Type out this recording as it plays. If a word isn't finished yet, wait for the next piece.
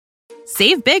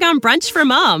Save big on brunch for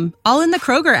mom, all in the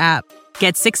Kroger app.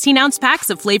 Get 16-ounce packs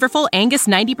of flavorful Angus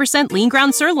 90% lean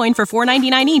ground sirloin for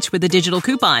 $4.99 each with a digital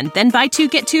coupon. Then buy 2,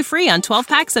 get 2 free on 12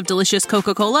 packs of delicious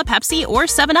Coca-Cola, Pepsi, or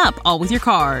 7-Up, all with your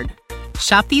card.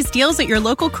 Shop these deals at your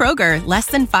local Kroger, less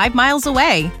than 5 miles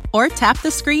away. Or tap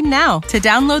the screen now to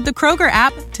download the Kroger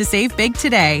app to save big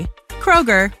today.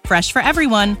 Kroger, fresh for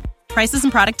everyone. Prices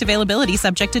and product availability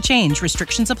subject to change.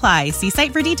 Restrictions apply. See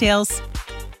site for details.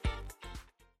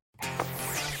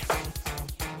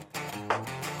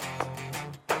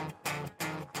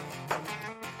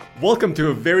 Welcome to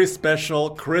a very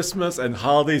special Christmas and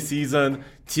holiday season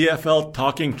TFL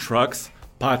Talking Trucks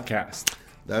podcast.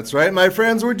 That's right, my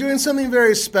friends. We're doing something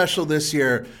very special this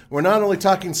year. We're not only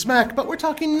talking smack, but we're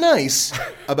talking nice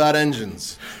about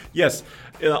engines. Yes,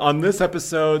 on this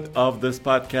episode of this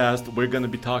podcast, we're going to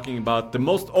be talking about the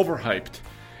most overhyped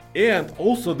and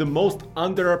also the most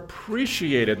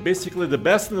underappreciated, basically the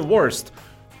best and the worst,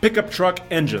 pickup truck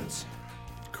engines.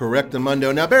 Correct,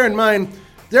 Amundo. Now, bear in mind,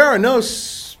 there are no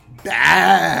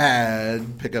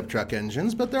bad pickup truck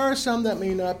engines, but there are some that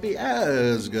may not be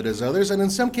as good as others. And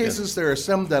in some cases, there are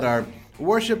some that are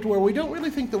worshipped where we don't really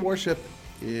think the worship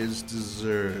is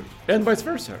deserved. And vice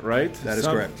versa, right? That is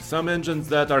correct. Some engines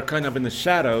that are kind of in the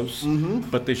shadows,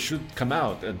 but they should come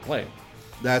out and play.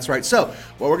 That's right. So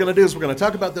what we're going to do is we're going to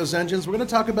talk about those engines. We're going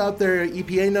to talk about their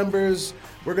EPA numbers.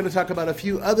 We're going to talk about a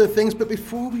few other things. But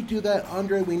before we do that,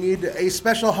 Andre, we need a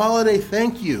special holiday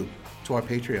thank you to our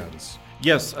Patreons.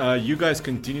 Yes, you guys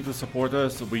continue to support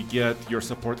us. We get your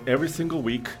support every single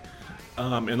week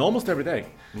and almost every day.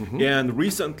 And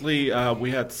recently, we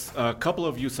had a couple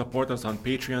of you support us on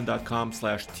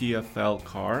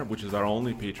patreon.com/TFLcar, which is our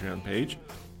only Patreon page,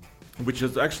 which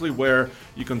is actually where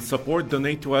you can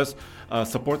donate to us,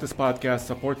 support this podcast,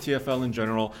 support TFL in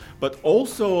general, but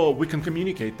also we can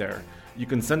communicate there. You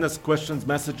can send us questions,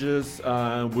 messages,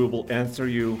 we will answer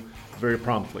you very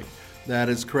promptly. That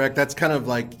is correct. That's kind of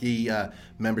like the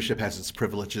membership has its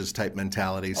privileges type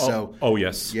mentality. Oh,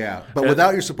 yes. Yeah. But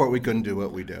without your support, we couldn't do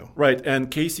what we do. Right.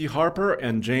 And Casey Harper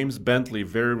and James Bentley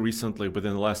very recently,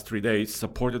 within the last 3 days,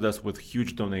 supported us with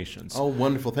huge donations. Oh,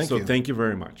 wonderful. Thank you. So thank you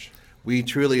very much. We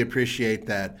truly appreciate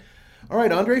that. All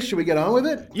right, Andre, should we get on with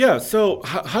it? Yeah. So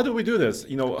how do we do this?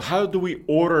 How do we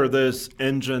order this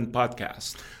engine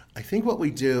podcast? I think what we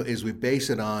do is we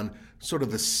base it on sort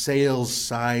of the sales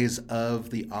size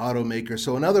of the automaker.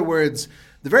 So in other words,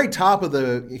 the very top of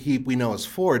the heap we know is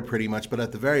Ford pretty much, but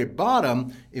at the very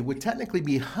bottom, it would technically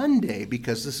be Hyundai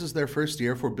because this is their first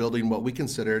year for building what we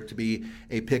consider to be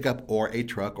a pickup or a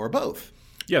truck or both.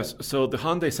 Yes, so the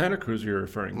Hyundai Santa Cruz you're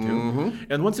referring to.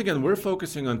 And once again, we're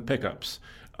focusing on pickups.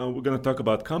 We're going to talk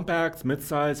about compacts,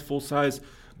 midsize, full-size,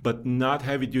 but not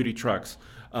heavy-duty trucks.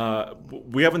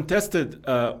 We haven't tested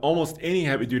almost any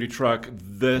heavy-duty truck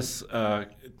this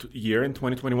year in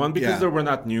 2021 because they were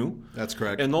not new. That's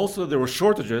correct. And also there were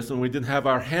shortages and we didn't have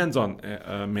our hands on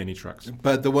many trucks.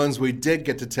 But the ones we did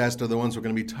get to test are the ones we're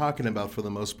going to be talking about for the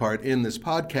most part in this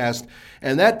podcast.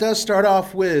 And that does start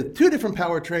off with two different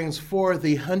powertrains for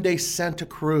the Hyundai Santa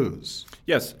Cruz.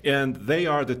 Yes, and they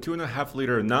are the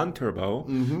 2.5-liter non-turbo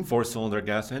 4-cylinder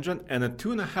gas engine and a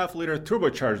 2.5-liter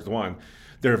turbocharged one.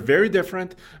 They're very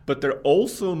different, but they're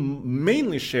also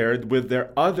mainly shared with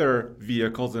their other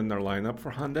vehicles in their lineup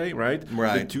for Hyundai, right?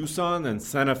 Right. The Tucson and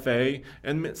Santa Fe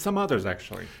and some others,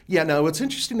 actually. Yeah, now what's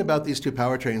interesting about these two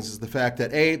powertrains is the fact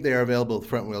that A, they are available with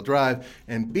front-wheel drive,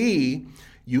 and B,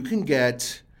 you can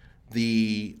get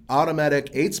the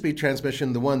automatic 8-speed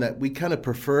transmission, the one that we kind of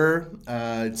prefer.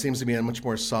 It seems to be a much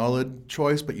more solid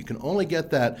choice, but you can only get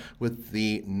that with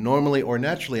the normally or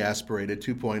naturally aspirated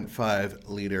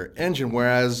 2.5-liter engine,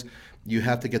 whereas you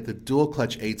have to get the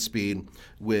dual-clutch 8-speed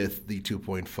with the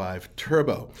 2.5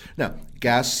 turbo. Now,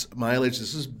 gas mileage,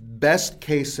 this is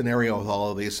best-case scenario with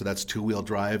all of these, so that's two-wheel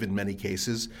drive in many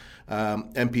cases.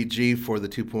 MPG for the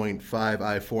 2.5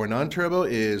 i4 non-turbo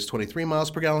is 23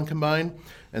 miles per gallon combined,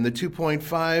 and the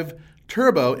 2.5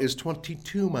 turbo is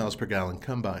 22 miles per gallon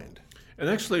combined. And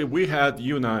actually,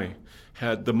 you and I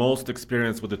had the most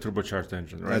experience with the turbocharged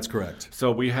engine, right? That's correct. So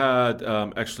we had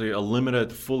actually a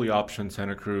limited, fully optioned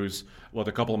Santa Cruz, a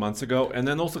couple of months ago, and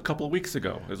then also a couple of weeks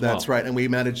ago as well. That's right, and we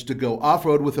managed to go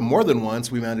off-road with them more than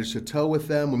once. We managed to tow with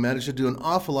them. We managed to do an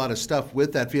awful lot of stuff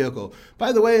with that vehicle.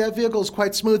 By the way, that vehicle is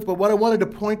quite smooth, but what I wanted to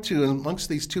point to amongst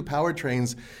these two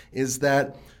powertrains is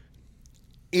that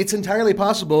it's entirely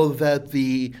possible that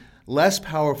the less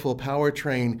powerful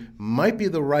powertrain might be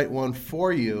the right one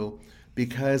for you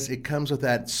because it comes with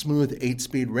that smooth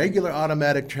 8-speed regular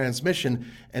automatic transmission.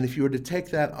 And if you were to take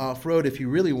that off-road, if you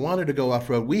really wanted to go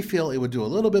off-road, we feel it would do a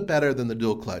little bit better than the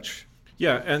dual clutch.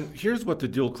 Yeah, and here's what the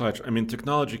dual clutch. I mean,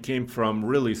 technology came from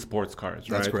really sports cars,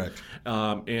 right? That's correct.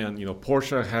 And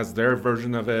Porsche has their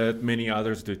version of it. Many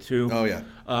others do too. Oh yeah.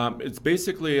 It's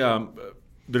basically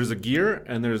there's a gear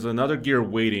and there's another gear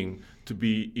waiting to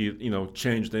be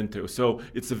changed into. So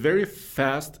it's a very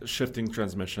fast shifting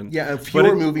transmission. Yeah, and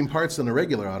fewer moving parts than a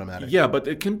regular automatic. Yeah, but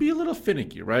it can be a little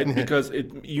finicky, right? Because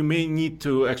you may need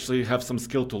to actually have some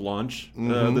skill to launch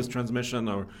this transmission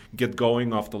or get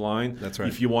going off the line. That's right.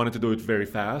 If you wanted to do it very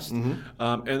fast.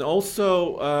 And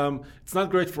also, it's not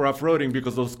great for off-roading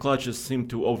because those clutches seem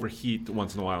to overheat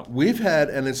once in a while. We've had,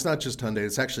 and it's not just Hyundai,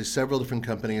 it's actually several different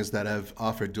companies that have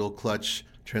offered dual clutch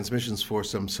transmissions for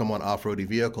some somewhat off-roady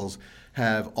vehicles,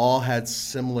 have all had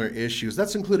similar issues.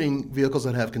 That's including vehicles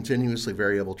that have continuously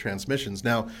variable transmissions.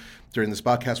 Now, during this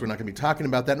podcast, we're not going to be talking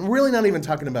about that, and really not even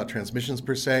talking about transmissions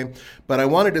per se, but I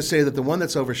wanted to say that the one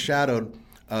that's overshadowed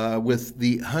with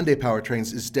the Hyundai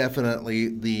powertrains is definitely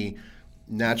the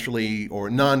naturally or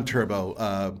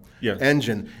non-turbo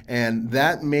engine, and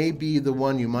that may be the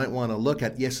one you might want to look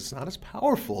at. Yes, it's not as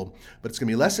powerful, but it's going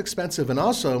to be less expensive, and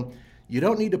also you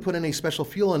don't need to put any special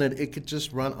fuel in it. It could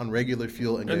just run on regular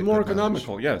fuel and get more good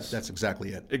economical. mileage. Yes, that's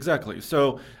exactly it. Exactly.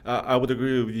 So I would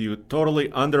agree with you. Totally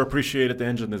underappreciated. The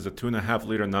engine is a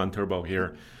 2.5-liter non-turbo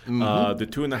here. The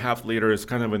 2.5-liter is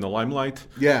kind of in the limelight.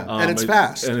 Yeah, and it's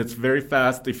fast. And it's very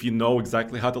fast if you know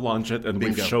exactly how to launch it, and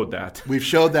Bingo. we've showed that. We've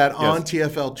showed that on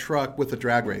TFL Truck with a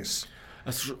drag race.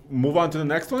 Let's move on to the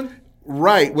next one.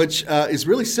 Right, which is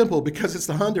really simple because it's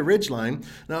the Honda Ridgeline.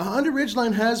 Now, Honda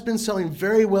Ridgeline has been selling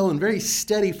very well and very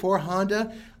steady for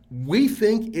Honda. We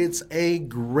think it's a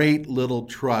great little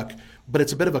truck, but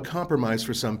it's a bit of a compromise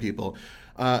for some people.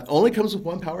 Only comes with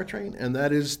one powertrain, and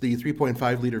that is the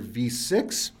 3.5-liter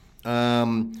V6.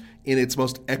 In its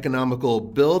most economical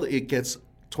build, it gets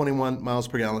 21 miles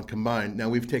per gallon combined. Now,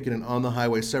 we've taken it on the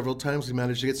highway several times. We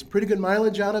managed to get some pretty good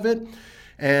mileage out of it,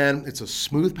 and it's a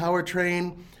smooth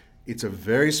powertrain. It's a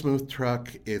very smooth truck.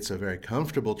 It's a very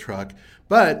comfortable truck,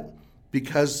 but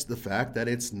because the fact that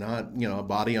it's not, a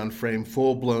body-on-frame,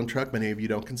 full-blown truck, many of you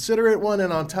don't consider it one,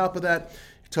 and on top of that,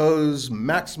 it tows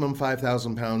maximum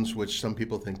 5,000 pounds, which some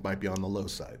people think might be on the low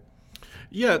side.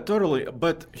 Yeah, totally.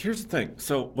 But here's the thing.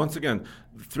 So once again,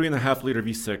 3.5-liter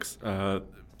V6.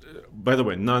 By the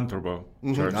way, non-turbo.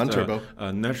 Non-turbo.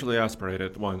 Naturally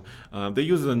aspirated one. They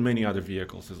use it in many other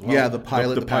vehicles as well. Yeah, the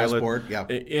Pilot, the Passport. Yeah.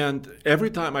 And every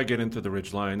time I get into the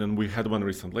Ridgeline, and we had one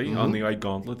recently on the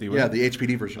iGauntlet. Yeah, the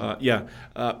HPD version.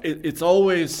 It's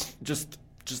always just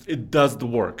it does the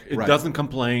work. It Right. doesn't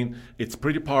complain. It's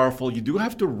pretty powerful. You do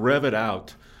have to rev it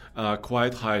out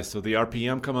quite high, so the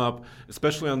RPM come up,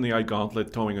 especially on the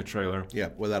iGauntlet towing a trailer. Yeah,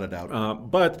 without a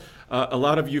doubt. But a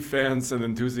lot of you fans and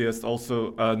enthusiasts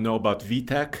also know about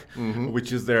VTEC,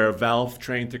 which is their valve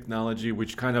train technology,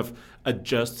 which kind of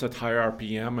adjusts at higher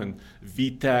RPM, and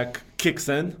VTEC kicks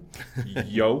in.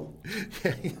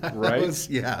 Right? Was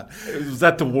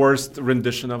that the worst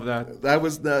rendition of that? It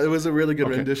was a really good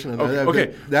rendition of that.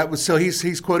 Okay. That was so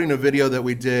he's quoting a video that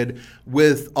we did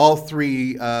with all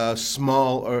three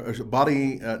small or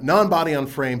non-body on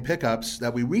frame pickups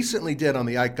that we recently did on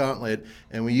the iGauntlet,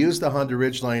 and we used the Honda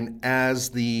Ridgeline as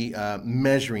the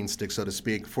measuring stick, so to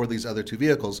speak, for these other two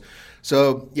vehicles.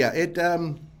 So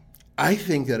I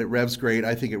think that it revs great.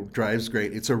 I think it drives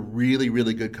great. It's a really,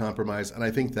 really good compromise. And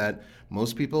I think that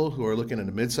most people who are looking at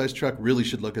a midsize truck really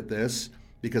should look at this,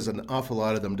 because an awful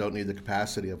lot of them don't need the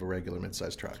capacity of a regular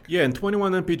midsize truck. Yeah, and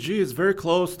 21 mpg is very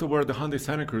close to where the Hyundai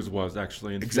Santa Cruz was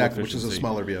actually. In exactly, which is a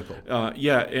smaller vehicle.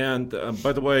 And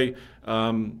by the way,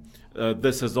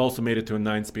 this has also made it to a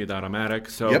 9-speed automatic,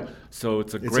 so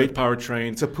it's a great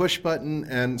powertrain. It's a push button,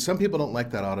 and some people don't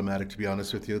like that automatic, to be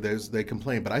honest with you. They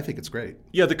complain, but I think it's great.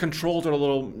 Yeah, the controls are a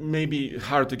little maybe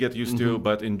hard to get used to,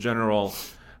 but in general,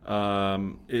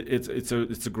 it's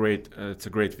a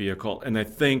great vehicle, and I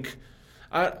think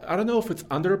I don't know if it's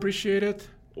underappreciated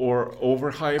or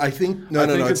overhyped. I think no,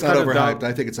 it's not overhyped.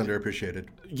 I think it's underappreciated.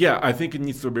 Yeah, I think it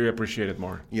needs to be appreciated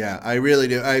more. Yeah, I really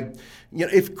do.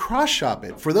 If cross shop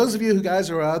it, for those of you who guys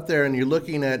are out there and you're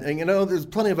looking at, and there's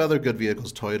plenty of other good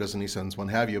vehicles, Toyotas and Nissans, what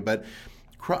have you, but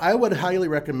I would highly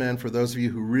recommend for those of you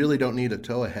who really don't need to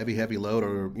tow a heavy load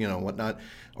or whatnot,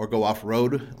 or go off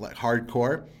road like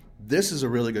hardcore, this is a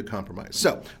really good compromise.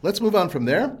 So let's move on from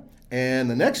there, and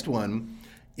the next one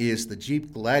is the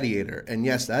Jeep Gladiator. And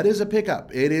yes, that is a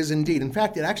pickup. It is indeed. In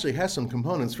fact, it actually has some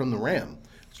components from the Ram,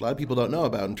 which a lot of people don't know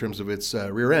about in terms of its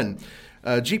rear end.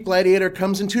 Jeep Gladiator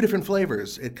comes in two different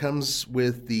flavors. It comes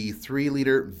with the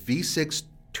 3-liter V6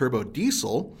 turbo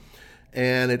diesel,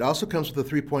 and it also comes with a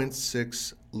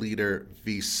 3.6-liter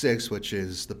V6, which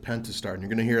is the Pentastar. And you're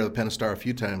going to hear the Pentastar a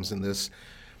few times in this.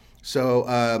 So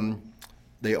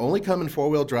They only come in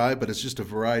four-wheel drive, but it's just a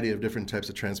variety of different types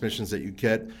of transmissions that you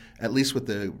get, at least with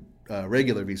the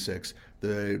regular V6.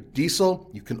 The diesel,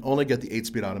 you can only get the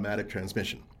 8-speed automatic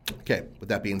transmission. Okay, with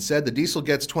that being said, the diesel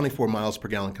gets 24 miles per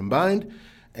gallon combined,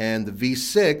 and the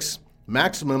V6,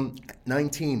 maximum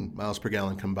 19 miles per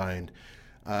gallon combined.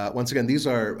 Once again, these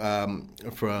are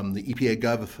from the EPA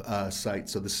Gov site,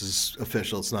 so this is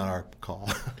official. It's not our call.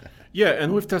 Yeah,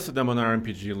 and we've tested them on our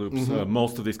MPG loops.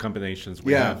 Most of these combinations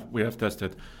we have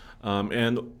tested.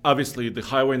 And obviously, the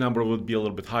highway number would be a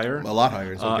little bit higher. A lot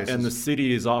higher in some cases. And the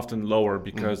city is often lower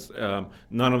because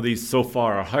none of these so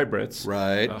far are hybrids.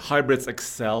 Right. Hybrids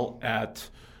excel at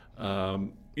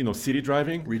city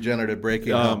driving. Regenerative braking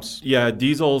helps. Yeah,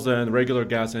 diesels and regular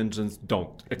gas engines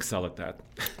don't excel at that.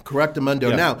 Correctamundo.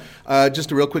 Yeah. Now,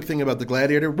 just a real quick thing about the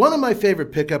Gladiator. One of my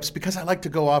favorite pickups, because I like to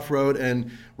go off-road,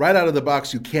 and right out of the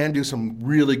box, you can do some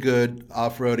really good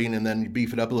off-roading, and then you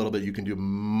beef it up a little bit, you can do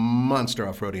monster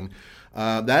off-roading.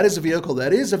 That is a vehicle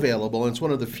that is available, and it's one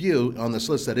of the few on this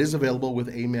list that is available with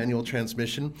a manual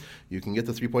transmission. You can get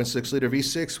the 3.6-liter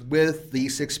V6 with the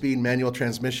 6-speed manual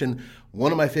transmission,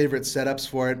 one of my favorite setups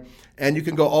for it. And you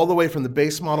can go all the way from the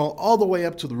base model all the way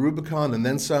up to the Rubicon and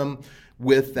then some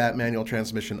with that manual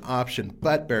transmission option.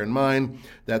 But bear in mind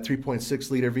that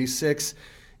 3.6-liter V6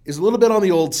 is a little bit on the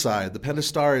old side. The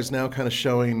Pentastar is now kind of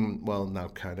showing, well,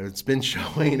 not kind of, it's been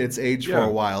showing its age for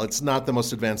a while. It's not the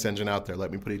most advanced engine out there,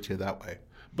 let me put it to you that way.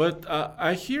 But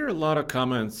I hear a lot of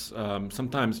comments,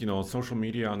 sometimes, on social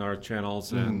media, on our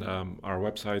channels and our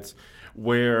websites,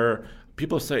 where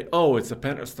people say, "Oh, it's a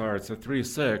Pentastar, it's a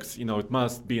 3.6. It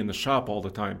must be in the shop all the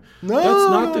time."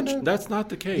 That's not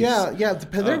the case. Yeah,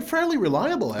 they're fairly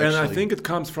reliable, actually. And I think it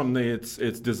comes from its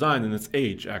design and its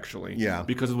age, actually. Yeah.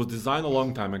 Because it was designed a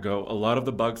long time ago. A lot of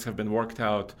the bugs have been worked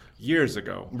out years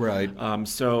ago. Right. And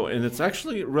it's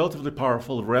actually relatively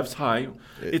powerful. It revs high.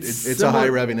 It's a high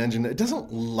revving engine. It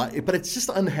doesn't like, but it's just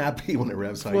unhappy when it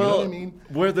revs high. Well, you know what I mean?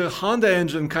 Where the Honda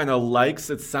engine kind of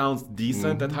likes it sounds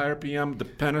decent at higher PM, the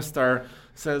Pentastar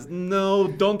says, "No,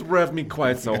 don't rev me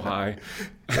quite so high."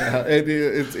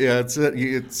 It's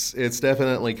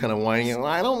definitely kind of whining.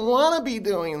 I don't want to be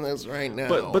doing this right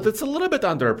now. But it's a little bit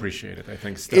underappreciated, I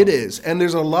think. Still, it is, and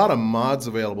there's a lot of mods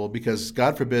available because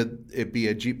God forbid it be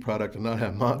a Jeep product and not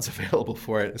have mods available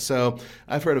for it. So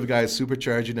I've heard of guys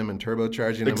supercharging them and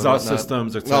turbocharging them. Exhaust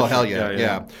systems, etc. Oh hell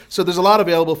yeah. So there's a lot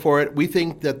available for it. We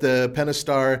think that the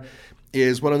Pentastar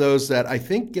is one of those that I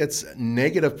think gets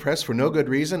negative press for no good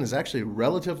reason. Is actually a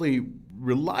relatively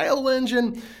reliable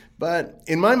engine, but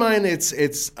in my mind, it's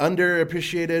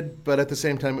underappreciated. But at the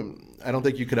same time, I don't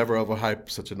think you could ever overhype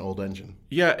such an old engine.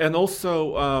 Yeah, and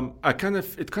also it kind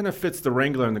of fits the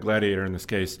Wrangler and the Gladiator in this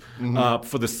case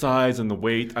for the size and the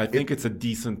weight. I think it's a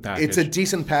decent package. It's a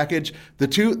decent package. The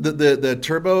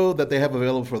turbo that they have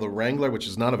available for the Wrangler, which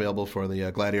is not available for the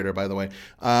Gladiator, by the way,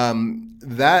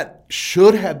 that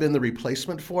should have been the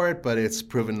replacement for it, but it's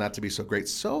proven not to be so great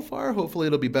so far. Hopefully,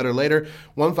 it'll be better later.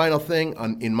 One final thing,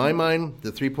 in my mind,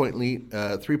 the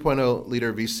 3.0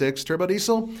 liter V6 turbo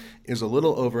diesel is a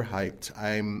little overhyped.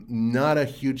 I'm not a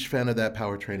huge fan of that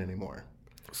powertrain anymore.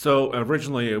 So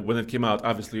originally, when it came out,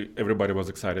 obviously everybody was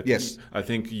excited. Yes. I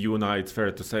think you and I, it's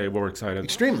fair to say, were excited.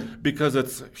 Extremely. Because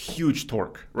it's huge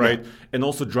torque, right? Yeah. And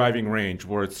also driving range,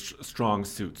 where it's strong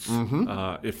suits.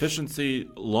 Efficiency,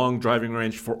 long driving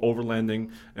range for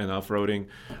overlanding and off-roading.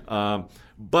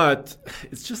 But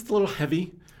it's just a little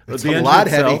heavy. It's a lot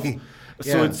heavy.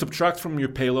 So it subtracts from your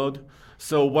payload.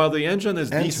 So while the engine is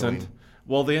decent...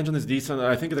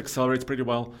 I think it accelerates pretty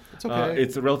well. It's okay.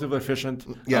 It's relatively efficient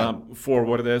for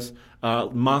what it is.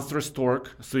 Monstrous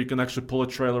torque, so you can actually pull a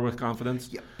trailer with confidence.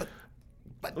 Yeah,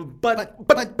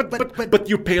 but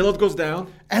your payload goes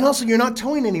down. And also, you're not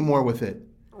towing anymore with it.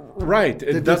 Right.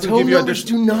 It doesn't the tow give you numbers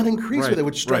do not increase with it,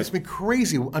 which drives me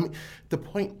crazy. I mean,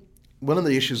 one of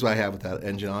the issues I have with that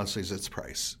engine, honestly, is its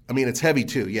price. I mean, it's heavy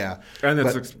too, yeah. And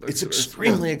it's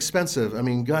extremely expensive. I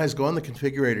mean, guys, go on the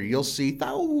configurator. You'll see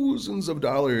thousands of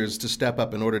dollars to step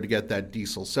up in order to get that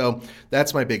diesel. So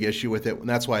that's my big issue with it, and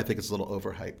that's why I think it's a little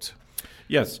overhyped.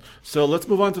 Yes. So let's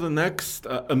move on to the next.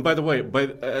 And by the way,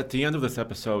 at the end of this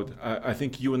episode, I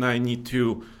think you and I need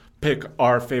to pick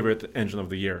our favorite engine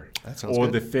of the year. That sounds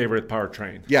good. The favorite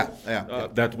powertrain Yeah.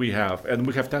 that we have, and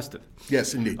we have tested.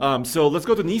 Yes, indeed. So let's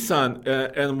go to Nissan,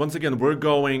 and once again, we're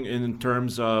going in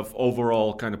terms of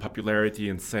overall kind of popularity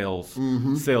and sales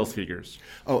figures.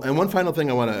 Oh, and one final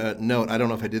thing I want to note, I don't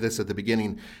know if I did this at the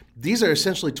beginning, these are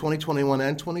essentially 2021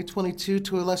 and 2022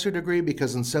 to a lesser degree,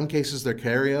 because in some cases they're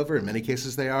carryover, in many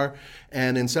cases they are,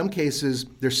 and in some cases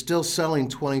they're still selling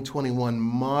 2021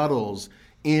 models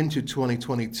into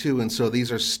 2022, and so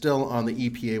these are still on the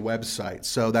EPA website.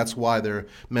 So that's why they're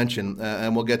mentioned,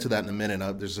 and we'll get to that in a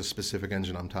minute. There's a specific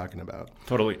engine I'm talking about.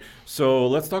 Totally. So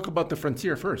let's talk about the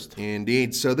Frontier first.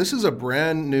 Indeed. So this is a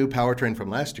brand new powertrain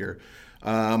from last year,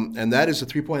 and that is a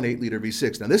 3.8-liter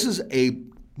V6. Now, this is a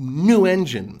new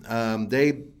engine.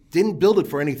 They didn't build it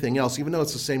for anything else, even though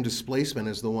it's the same displacement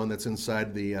as the one that's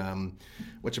inside the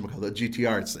the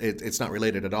GTR. It's not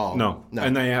related at all. No.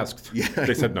 And I asked. Yeah.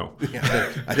 They said no.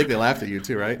 Yeah, I think they laughed at you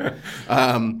too, right?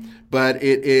 But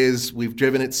it is. We've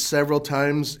driven it several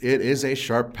times. It is a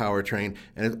sharp powertrain,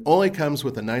 and it only comes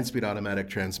with a 9-speed automatic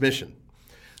transmission.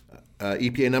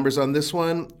 EPA numbers on this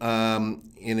one,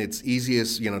 in its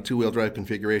easiest, two-wheel drive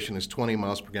configuration, is 20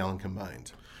 miles per gallon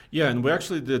combined. Yeah, and we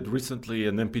actually did recently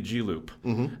an MPG loop,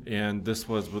 and this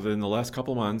was within the last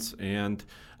couple of months, and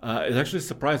it actually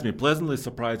surprised me, pleasantly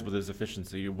surprised with its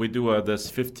efficiency. We do this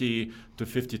 50 to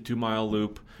 52 mile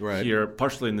loop here,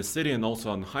 partially in the city and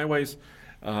also on highways,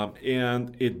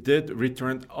 and it did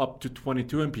return up to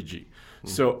 22 MPG.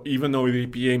 So even though the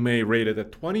EPA may rate it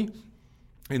at 20,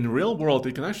 in the real world,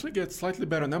 it can actually get slightly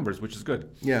better numbers, which is good.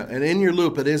 Yeah, and in your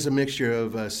loop, it is a mixture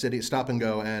of city stop and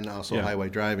go and also highway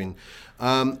driving.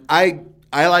 I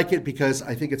like it because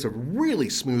I think it's a really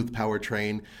smooth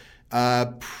powertrain.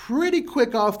 Pretty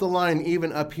quick off the line,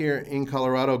 even up here in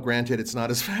Colorado. Granted, it's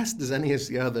not as fast as any of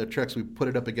the other trucks we've put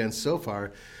it up against so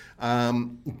far.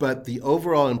 But the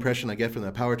overall impression I get from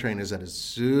that powertrain is that it's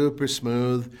super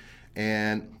smooth,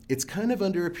 and it's kind of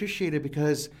underappreciated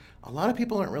because a lot of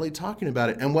people aren't really talking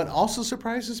about it. And what also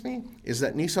surprises me is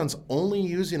that Nissan's only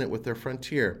using it with their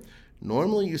Frontier.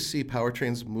 Normally you see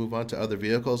powertrains move on to other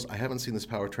vehicles. I haven't seen this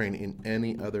powertrain in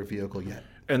any other vehicle yet.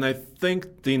 And I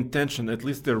think the intention, at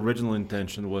least the original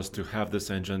intention, was to have this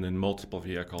engine in multiple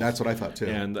vehicles. That's what I thought too.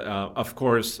 And of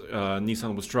course,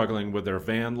 Nissan was struggling with their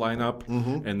van lineup,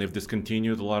 and they've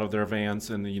discontinued a lot of their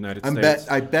vans in the United States.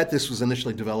 I bet this was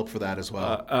initially developed for that as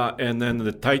well. And then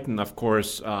the Titan, of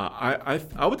course, I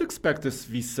would expect this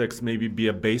V6 maybe be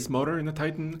a base motor in the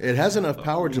Titan. It has enough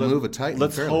power to move a Titan.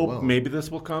 Let's hope well. Maybe this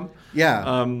will come.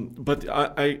 Yeah. But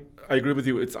I agree with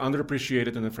you. It's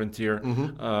underappreciated in the Frontier.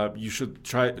 You should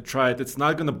try it. It's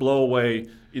not going to blow away,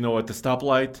 at the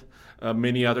stoplight,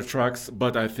 many other trucks,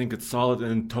 but I think it's solid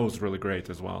and it tows really great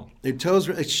as well.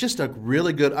 It's just a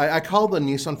really good. I call the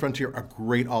Nissan Frontier a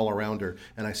great all-arounder,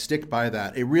 and I stick by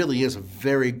that. It really is a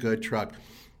very good truck.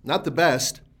 Not the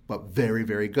best, but very,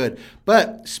 very good.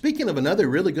 But speaking of another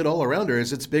really good all-arounder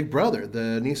is its big brother,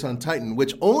 the Nissan Titan,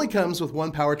 which only comes with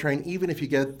one powertrain, even if you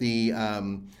get the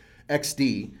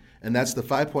XD. And that's the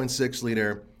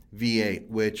 5.6-liter V8,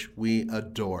 which we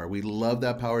adore. We love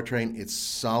that powertrain. It's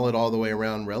solid all the way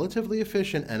around, relatively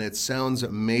efficient, and it sounds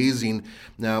amazing.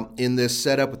 Now, in this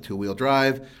setup with two-wheel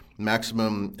drive,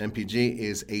 maximum MPG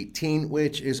is 18,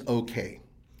 which is okay.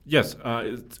 Yes,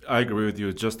 I agree with you.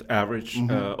 It's just average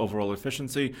overall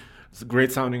efficiency. It's a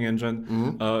great sounding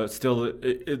engine. Still,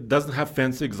 it doesn't have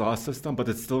fancy exhaust system, but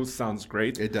it still sounds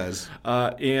great. It does.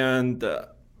 And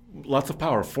lots of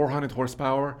power, 400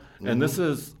 horsepower. And this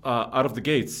is out of the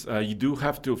gates. You do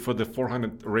have to, for the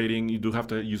 400 rating, you do have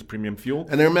to use premium fuel.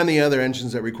 And there are many other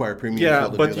engines that require premium fuel. Yeah,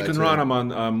 but you can run them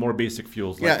on more basic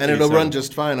fuels. Yeah, and it'll run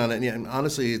just fine on it. Yeah, and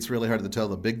honestly, it's really hard to tell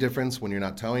the big difference when you're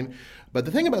not towing. But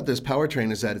the thing about this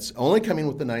powertrain is that it's only coming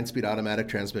with the 9-speed automatic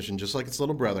transmission, just like its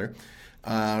little brother.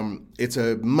 We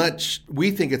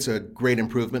think it's a great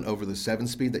improvement over the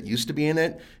 7-speed that used to be in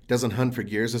it. It doesn't hunt for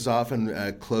gears as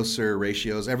often, closer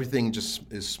ratios, everything just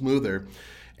is smoother.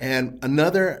 And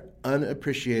another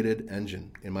unappreciated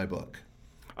engine in my book.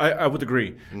 I would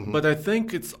agree. But I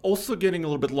think it's also getting a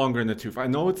little bit longer in the tooth. I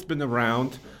know it's been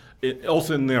around.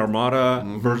 Also in the Armada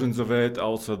versions of it,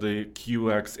 also the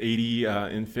QX80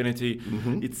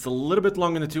 Infiniti. It's a little bit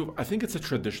long in the tooth. I think it's a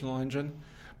traditional engine.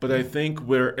 But I think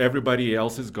where everybody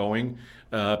else is going,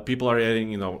 people are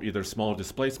adding, either smaller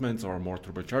displacements or more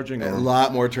turbocharging. A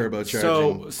lot more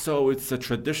turbocharging. So it's a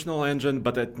traditional engine,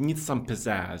 but it needs some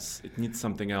pizzazz. It needs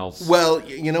something else. Well,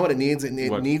 you know what it needs? It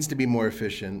needs to be more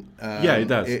efficient. Yeah, it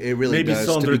does. It really does. Maybe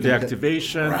cylinder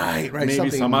deactivation. Right.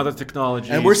 Maybe some other technology.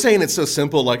 And we're saying it's so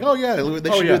simple, like, they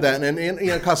should do that. And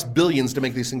it costs billions to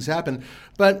make these things happen.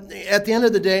 But at the end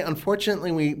of the day,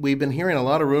 unfortunately, we've been hearing a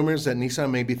lot of rumors that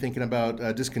Nissan may be thinking about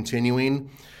discontinuing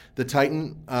the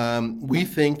Titan. We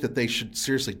think that they should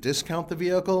seriously discount the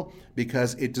vehicle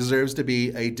because it deserves to be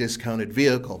a discounted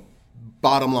vehicle.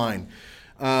 Bottom line.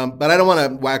 But I don't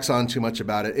want to wax on too much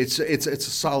about it. It's a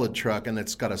solid truck, and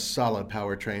it's got a solid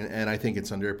powertrain, and I think it's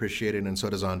underappreciated, and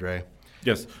so does Andre.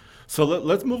 Yes. So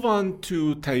let's move on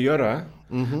to Toyota.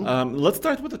 Let's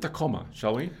start with the Tacoma,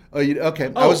 shall we?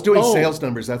 Okay. I was doing sales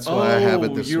numbers. That's why I have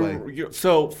it this way.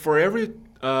 So for every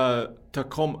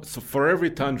Tacoma, so for every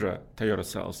Tundra Toyota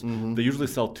sells, they usually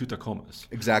sell 2 Tacomas.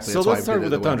 Exactly. So let's start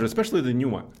with the Tundra, especially the new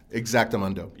one.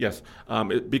 Exactamundo. Yes,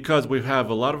 because we have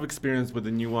a lot of experience with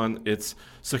the new one.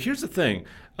 So here's the thing.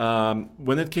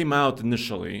 When it came out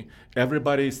initially,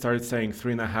 everybody started saying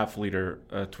 3.5 liter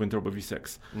twin turbo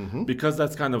V6 because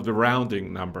that's kind of the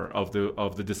rounding number of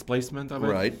the displacement of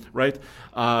it. Right.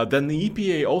 Then the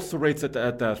EPA also rates it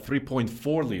at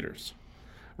 3.4 liters.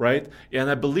 Right, and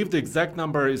I believe the exact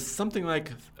number is something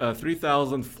like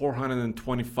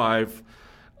 3,425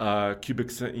 cubic,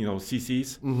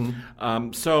 cc's.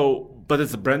 But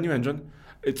it's a brand new engine.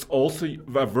 It's also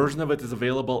a version of it is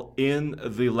available in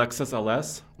the Lexus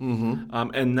LS,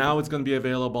 and now it's going to be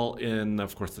available in,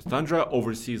 of course, the Tundra,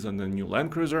 overseas on the new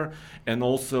Land Cruiser, and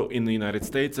also in the United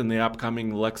States in the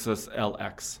upcoming Lexus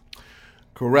LX.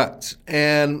 Correct,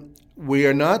 and we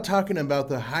are not talking about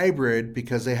the hybrid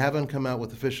because they haven't come out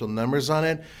with official numbers on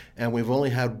it, and we've only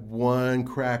had one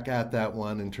crack at that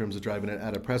one in terms of driving it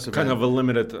at a press event. Kind of a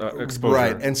limited exposure.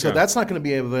 Right, and so that's not going to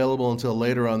be available until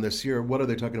later on this year. What are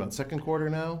they talking about, second quarter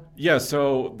now? Yeah,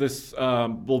 so this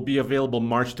will be available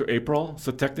March to April,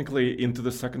 so technically into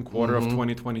the second quarter of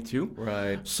 2022.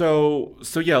 Right. So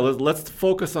yeah, let's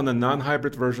focus on the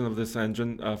non-hybrid version of this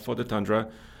engine for the Tundra.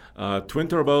 Twin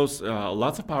turbos,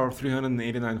 lots of power,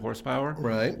 389 horsepower.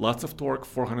 Right. Lots of torque,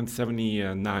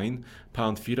 479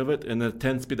 pound-feet of it, and a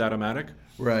 10-speed automatic.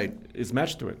 Right. Is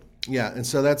matched to it. Yeah, and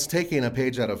so that's taking a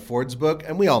page out of Ford's book,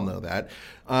 and we all know that.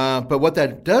 But what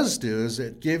that does do is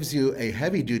it gives you a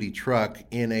heavy-duty truck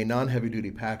in a non-heavy-duty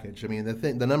package. I mean,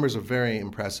 the numbers are very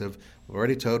impressive. We've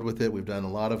already towed with it. We've done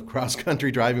a lot of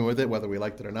cross-country driving with it, whether we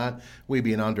liked it or not. We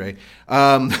being Andre.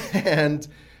 And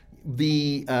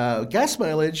the gas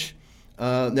mileage,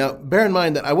 now bear in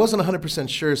mind that I wasn't 100%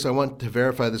 sure, so I want to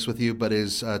verify this with you, but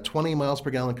is 20 miles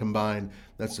per gallon combined.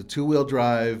 That's a 2-wheel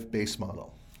drive base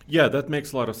model. Yeah, that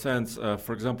makes a lot of sense.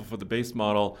 For example, for the base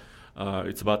model,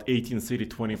 it's about 18 city,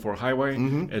 24 highway.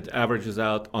 It averages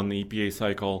out on the EPA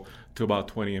cycle to about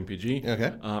 20 mpg.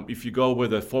 Okay. If you go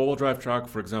with a 4-wheel drive truck,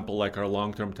 for example, like our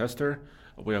long-term tester,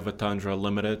 we have a Tundra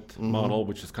Limited model,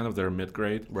 which is kind of their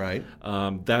mid-grade. Right.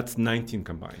 That's 19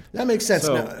 combined. That makes sense.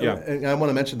 So, now, yeah. And I want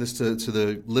to mention this to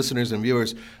the listeners and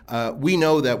viewers. We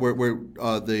know that we're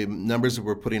the numbers that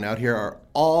we're putting out here are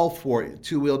all for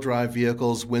 2-wheel drive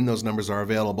vehicles when those numbers are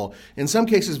available. In some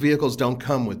cases, vehicles don't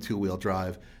come with 2-wheel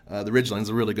drive. The Ridgeline's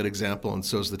a really good example, and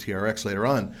so is the TRX later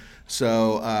on.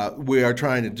 So we are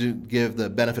trying to give the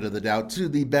benefit of the doubt to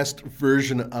the best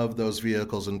version of those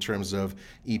vehicles in terms of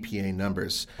EPA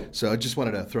numbers. So I just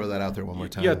wanted to throw that out there one more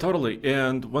time. Yeah, totally.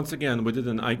 And once again, we did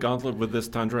an iGauntlet with this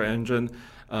Tundra engine.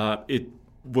 It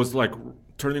was like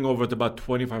turning over at about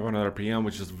 2,500 RPM,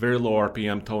 which is very low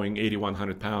RPM, towing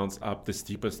 8,100 pounds up the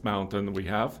steepest mountain we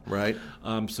have. Right.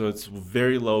 So it's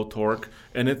very low torque,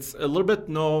 and it's a little bit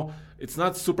it's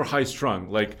not super high strung.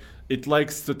 Like, it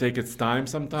likes to take its time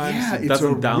sometimes. Yeah, it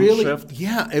doesn't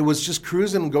downshift. It was just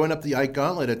cruising, going up the Ike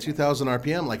Gauntlet at 2,000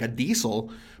 RPM like a diesel.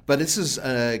 But this is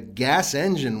a gas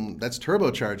engine that's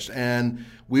turbocharged. And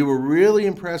we were really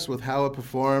impressed with how it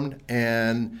performed.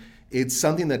 And it's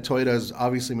something that Toyota has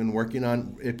obviously been working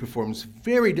on. It performs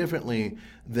very differently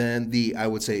than the, I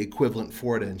would say, equivalent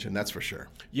Ford engine, that's for sure.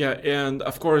 Yeah, and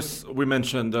of course, we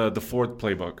mentioned the Ford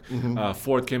playbook.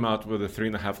 Ford came out with a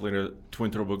 3.5-liter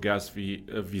twin-turbo gas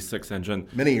V6 engine.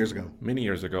 Many years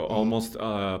ago. Almost,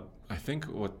 I think,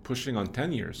 pushing on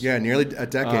 10 years. Yeah, nearly a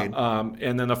decade.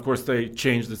 And then, of course, they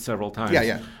changed it several times.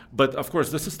 Yeah. But, of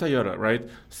course, this is Toyota, right?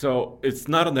 So it's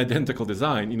not an identical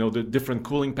design. The different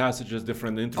cooling passages,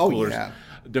 different intercoolers,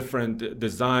 different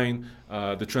design.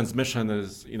 The transmission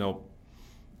is,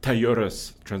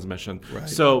 Toyota's transmission. Right.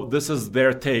 So this is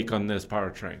their take on this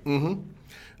powertrain.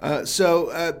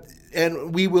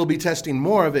 And we will be testing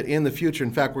more of it in the future.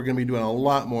 In fact, we're going to be doing a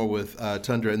lot more with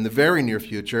Tundra in the very near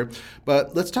future.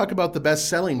 But let's talk about the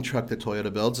best-selling truck that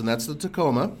Toyota builds, and that's the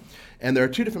Tacoma. And there are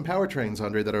 2 different powertrains,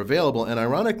 Andre, that are available. And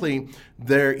ironically,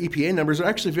 their EPA numbers are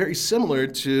actually very similar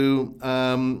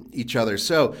to each other.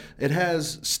 So it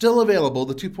has still available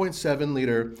the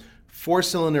 2.7-liter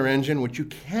 4-cylinder engine, which you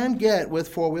can get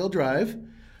with 4-wheel drive.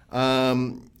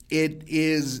 It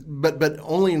is, but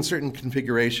only in certain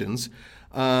configurations.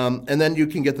 And then you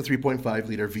can get the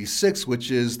 3.5-liter V6, which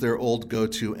is their old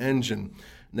go-to engine.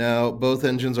 Now, both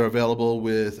engines are available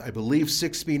with, I believe,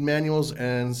 6-speed manuals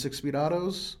and 6-speed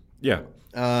autos. Yeah.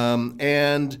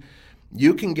 And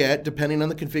you can get, depending on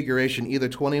the configuration, either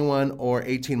 21 or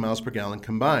 18 miles per gallon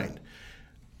combined.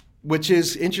 Which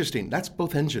is interesting. That's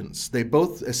both engines. They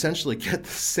both essentially get the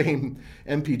same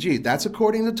MPG. That's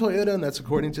according to Toyota, and that's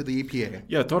according to the EPA.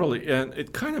 Yeah, totally. And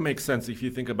it kind of makes sense if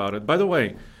you think about it. By the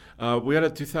way, we had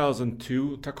a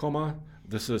 2002 Tacoma.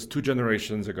 This is 2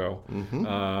 generations ago.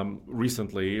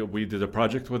 Recently, we did a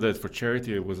project with it for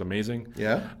charity. It was amazing.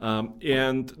 Yeah.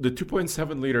 And the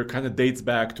 2.7 liter kind of dates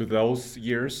back to those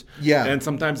years. Yeah. And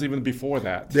sometimes even before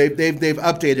that. They've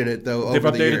updated it though. They've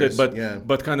over the updated years. it,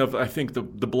 but kind of I think the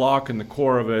block and the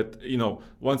core of it,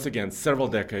 once again, several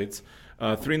decades.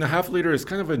 3.5 liter is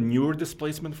kind of a newer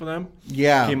displacement for them.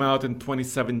 Yeah. Came out in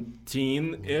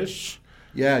 2017-ish.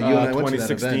 Yeah, you and I went to that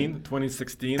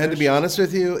 2016. And to be honest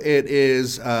with you, it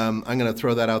is. I'm going to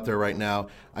throw that out there right now.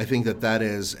 I think that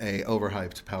is a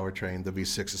overhyped powertrain, the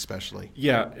V6 especially.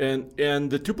 Yeah, and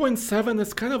the 2.7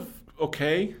 is kind of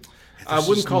okay. I There's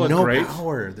wouldn't call it great.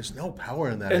 Power. There's no power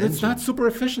in that and engine. It's not super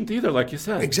efficient either, like you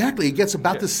said. Exactly. It gets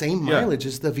about the same mileage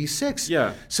as the V6.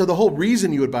 Yeah. So the whole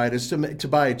reason you would buy it is to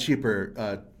buy a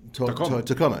cheaper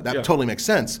Tacoma. That totally makes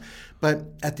sense. But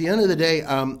at the end of the day,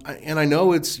 and I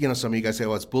know it's, some of you guys say,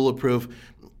 well, it's bulletproof.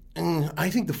 I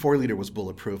think the 4-liter was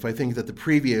bulletproof. I think that the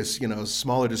previous,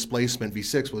 smaller displacement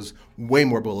V6 was way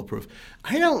more bulletproof.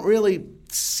 I don't really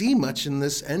see much in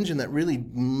this engine that really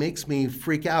makes me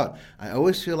freak out. I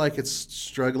always feel like it's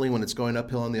struggling when it's going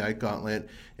uphill on the Ike Gauntlet.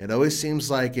 It always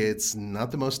seems like it's not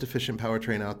the most efficient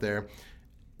powertrain out there.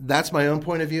 That's my own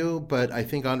point of view, but I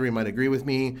think Andre might agree with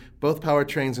me. Both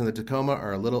powertrains in the Tacoma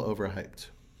are a little overhyped.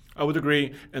 I would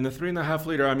agree. And the 3.5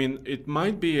 liter, it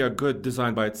might be a good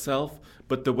design by itself,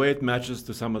 but the way it matches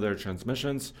to some of their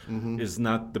transmissions is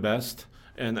not the best.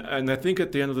 And I think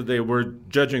at the end of the day, we're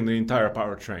judging the entire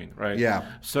powertrain, right? Yeah.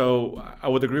 So I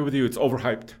would agree with you. It's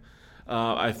overhyped.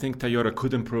 I think Toyota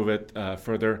could improve it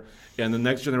further. And the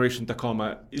next generation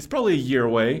Tacoma is probably a year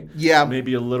away. Yeah.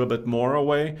 Maybe a little bit more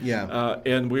away. Yeah.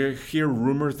 And we hear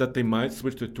rumors that they might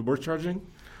switch to turbocharging.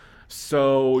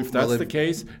 So if that's the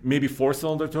case, maybe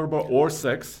 4-cylinder turbo or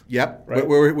 6. Yep. Right?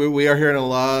 We are hearing a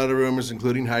lot of rumors,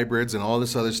 including hybrids and all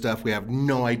this other stuff. We have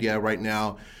no idea right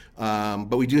now.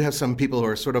 But we do have some people who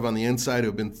are sort of on the inside who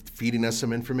have been feeding us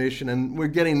some information, and we're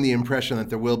getting the impression that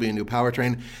there will be a new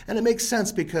powertrain. And it makes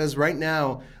sense because right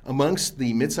now, amongst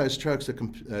the midsize trucks that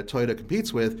Toyota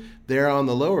competes with, they're on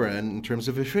the lower end in terms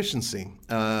of efficiency.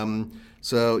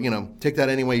 So, take that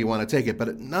any way you want to take it.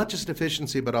 But not just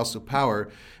efficiency, but also power.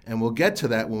 And we'll get to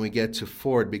that when we get to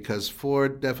Ford, because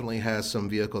Ford definitely has some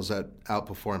vehicles that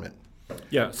outperform it.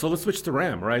 Yeah, so let's switch to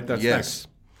Ram, right? That's next.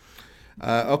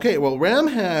 Okay, well, Ram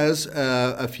has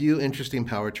a few interesting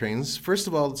powertrains. First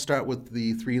of all, let's start with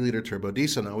the 3-liter turbo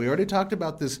diesel. Now, we already talked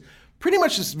about this, pretty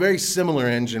much this very similar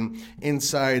engine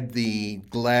inside the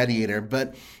Gladiator,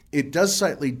 but it does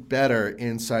slightly better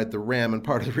inside the Ram, and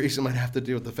part of the reason might have to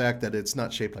do with the fact that it's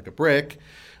not shaped like a brick.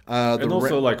 And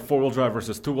also like 4-wheel drive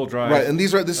versus 2-wheel drive. Right, and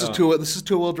this is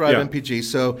 2-wheel drive MPG.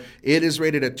 So it is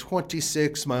rated at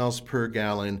 26 miles per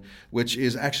gallon, which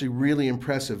is actually really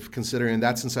impressive considering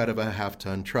that's inside of a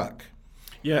half-ton truck.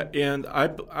 Yeah, and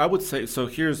I would say, so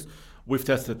we've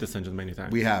tested this engine many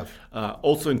times. We have.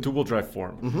 Also in 2-wheel drive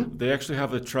form. They actually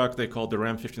have a truck they call the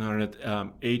Ram 1500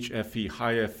 HFE,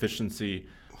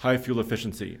 high fuel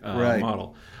efficiency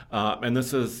model. And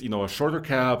this is, a shorter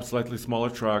cab, slightly smaller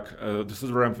truck. This is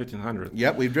a Ram 1500.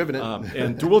 Yep, we've driven it.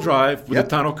 And 2-wheel drive with a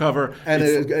tonneau cover. And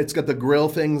it's got the grill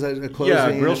things closing.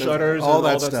 Yeah, grill shutters, all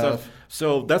and that stuff.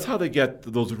 So that's how they get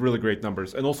those really great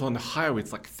numbers. And also on the highway,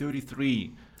 it's like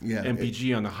 33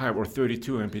 MPG on the highway, or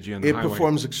 32 MPG on the highway. It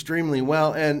performs extremely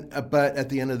well, but at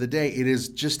the end of the day, it is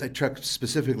just a truck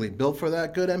specifically built for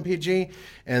that good MPG,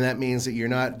 and that means that you're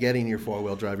not getting your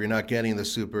 4-wheel drive, you're not getting the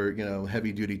super,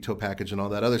 heavy-duty tow package and all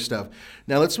that other stuff.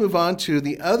 Now let's move on to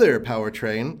the other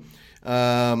powertrain.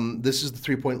 This is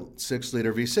the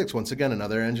 3.6-liter V6. Once again,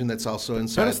 another engine that's also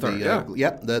inside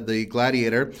the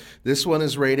Gladiator. This one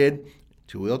is rated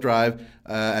 2-wheel drive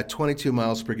at 22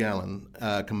 miles per gallon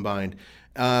combined.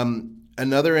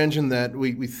 Another engine that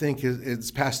we think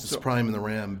is past its prime in the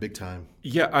Ram, big time.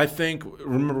 Yeah, I think,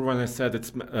 remember when I said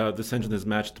this engine is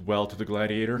matched well to the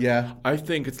Gladiator? Yeah. I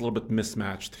think it's a little bit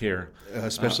mismatched here.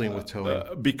 Especially with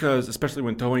towing. Because, especially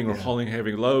when towing or hauling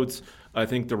heavy loads, I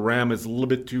think the Ram is a little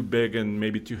bit too big and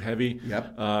maybe too heavy.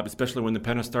 Yep. Especially when the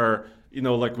Pentastar,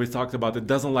 like we talked about, it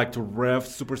doesn't like to rev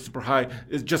super, super high.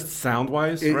 It's just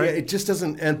sound-wise, right? It just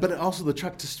doesn't, but also the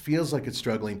truck just feels like it's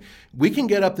struggling. We can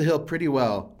get up the hill pretty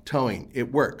well towing.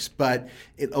 It works, but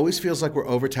it always feels like we're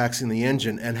overtaxing the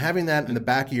engine, and having that in the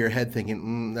back of your head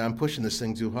thinking, I'm pushing this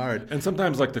thing too hard. And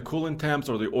sometimes like the coolant temps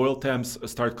or the oil temps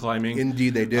start climbing.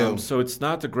 Indeed they do. So it's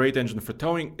not a great engine for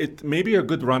towing. It may be a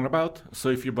good runabout. So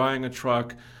if you're buying a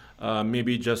truck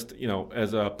maybe just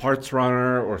as a parts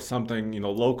runner or something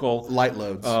local. Light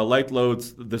loads. Light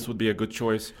loads. This would be a good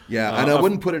choice. Yeah, and I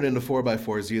wouldn't put it into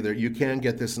 4x4s either. You can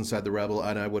get this inside the Rebel,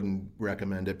 and I wouldn't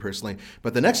recommend it personally.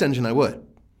 But the next engine I would.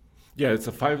 Yeah, it's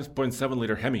a 5.7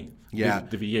 liter Hemi. Yeah,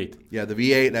 the V8. Yeah, the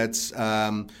V8. That's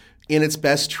in its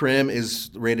best trim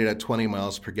is rated at 20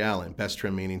 miles per gallon. Best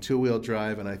trim meaning two-wheel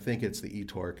drive, and I think it's the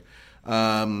e-torque.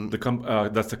 That's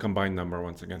the combined number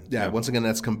once again. Yeah, once again,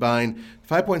 that's combined.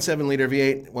 5.7 liter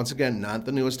V8, once again, not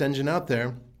the newest engine out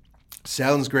there.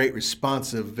 Sounds great,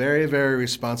 responsive, very, very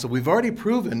responsive. We've already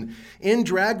proven in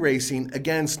drag racing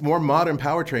against more modern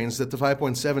powertrains that the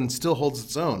 5.7 still holds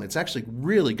its own. It's actually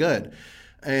really good.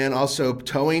 And also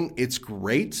towing, it's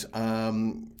great.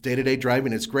 Day-to-day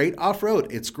driving, it's great.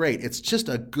 Off-road, it's great. It's just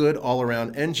a good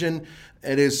all-around engine.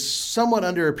 It is somewhat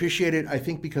underappreciated, I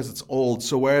think, because it's old.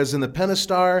 So whereas in the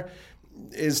Pentastar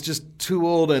is just too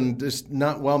old and just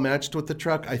not well matched with the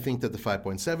truck, I think that the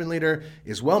 5.7 liter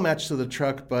is well matched to the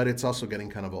truck, but it's also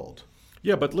getting kind of old.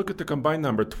 Yeah, but look at the combined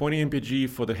number: 20 mpg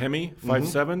for the Hemi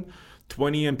 5.7,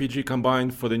 20 mpg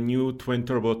combined for the new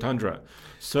twin-turbo Tundra.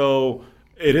 So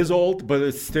it is old, but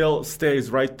it still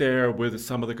stays right there with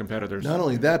some of the competitors. Not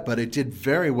only that, but it did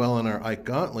very well in our Ike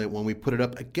Gauntlet when we put it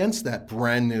up against that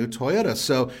brand new Toyota.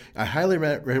 So I highly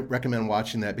recommend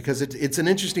watching that because it's an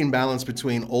interesting balance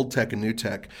between old tech and new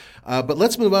tech. But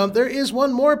let's move on. There is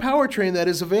one more powertrain that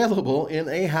is available in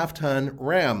a half-ton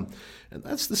Ram, and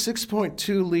that's the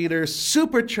 6.2 liter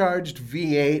supercharged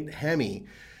V8 Hemi,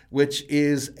 which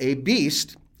is a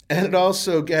beast. And it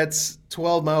also gets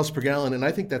 12 miles per gallon, and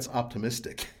I think that's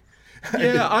optimistic.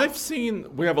 Yeah,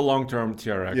 we have a long-term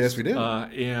TRX. Yes, we do.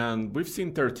 And we've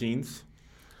seen 13s,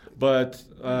 but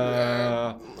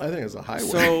I think it's a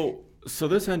highway. So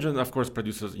this engine, of course,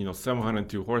 produces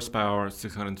 702 horsepower,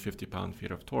 650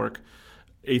 pound-feet of torque,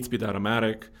 8-speed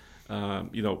automatic,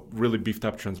 really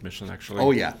beefed-up transmission, actually.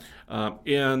 Oh, yeah.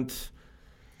 And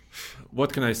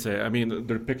what can I say? I mean,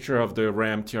 the picture of the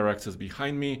Ram TRX is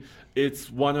behind me.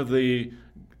 It's one of the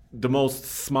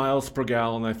most miles per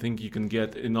gallon I think you can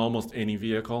get in almost any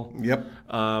vehicle. Yep.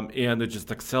 And it just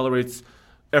accelerates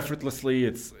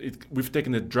effortlessly. We've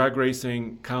taken it drag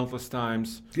racing countless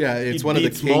times. Yeah, it's it one of the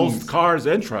beats kings. Most cars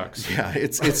and trucks. Yeah,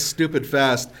 it's stupid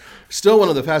fast. Still one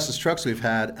of the fastest trucks we've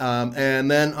had. And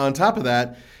then on top of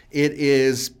that,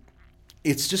 it's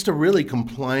just a really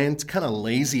compliant, kind of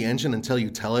lazy engine until you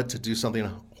tell it to do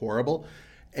something horrible.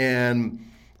 And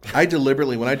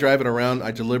when I drive it around, I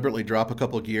deliberately drop a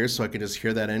couple of gears so I can just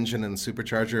hear that engine and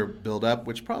supercharger build up,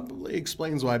 which probably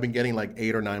explains why I've been getting like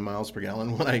 8 or 9 miles per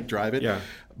gallon when I drive it. Yeah.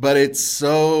 But it's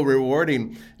so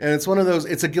rewarding. And it's one of those,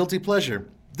 it's a guilty pleasure.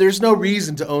 There's no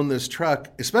reason to own this truck,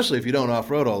 especially if you don't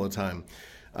off-road all the time.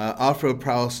 Off-road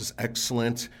prowess is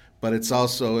excellent, but it's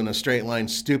also in a straight line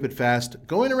stupid fast.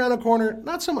 Going around a corner,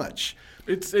 not so much.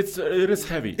 It is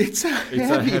heavy. It's a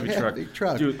heavy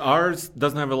truck. Dude, ours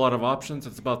doesn't have a lot of options.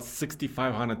 It's about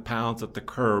 6,500 pounds at the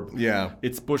curb. Yeah.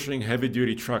 It's pushing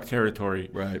heavy-duty truck territory.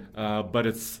 Right. But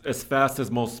it's as fast as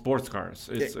most sports cars.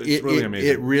 It's really amazing.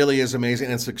 It really is amazing,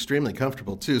 and it's extremely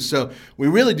comfortable, too. So we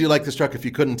really do like this truck. If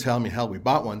you couldn't tell me, hell, we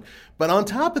bought one. But on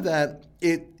top of that,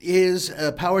 it is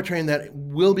a powertrain that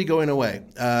will be going away.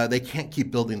 They can't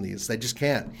keep building these. They just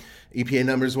can't. EPA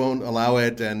numbers won't allow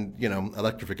it, and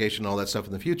electrification, all that stuff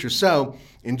in the future. So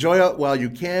enjoy it while you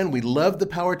can. We love the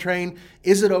powertrain.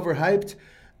 Is it overhyped?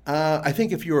 I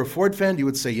think if you're a Ford fan, you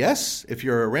would say yes. If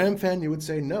you're a Ram fan, you would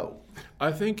say no.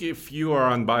 I think if you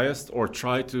are unbiased or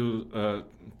try to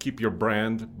keep your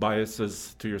brand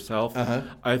biases to yourself,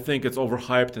 I think it's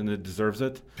overhyped and it deserves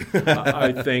it.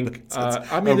 I think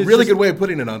a really good way of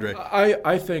putting it, Andre.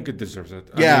 I think it deserves it.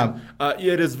 Yeah.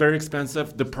 It is very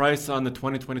expensive. The price on the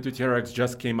 2022 TRX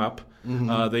just came up.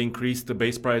 They increased the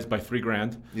base price by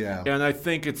 $3,000. Yeah. And I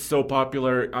think it's so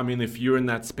popular. I mean, if you're in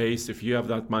that space, if you have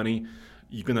that money,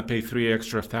 you're gonna pay $3,000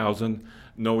 extra.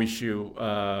 No issue,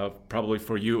 probably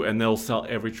for you, and they'll sell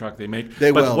every truck they make.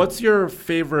 They will. But what's your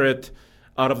favorite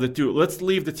out of the two? Let's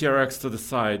leave the TRX to the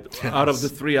side. Yes. Out of the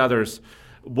three others,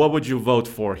 what would you vote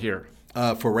for here?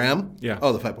 For Ram? Yeah.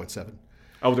 Oh, the 5.7.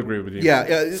 I would agree with you.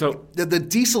 Yeah. So the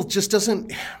diesel just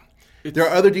doesn't. There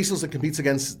are other diesels that competes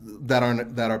against that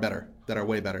are better, that are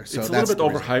way better. So it's a little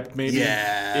bit overhyped, maybe.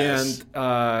 Yes.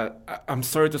 And I'm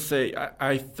sorry to say,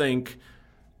 I think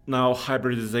now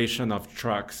hybridization of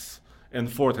trucks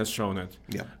and Ford has shown it.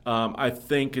 Yeah. I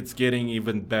think it's getting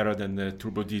even better than the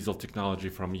turbo diesel technology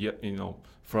from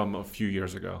a few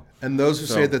years ago. And those who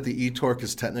say that the e-torque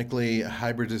is technically a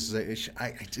hybridization,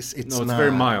 it's not. It's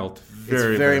very mild.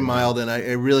 It's very mild, and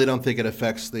I really don't think it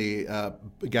affects the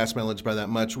gas mileage by that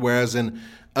much. Whereas in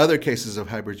other cases of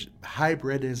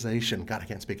hybridization, God, I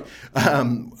can't speak,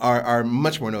 are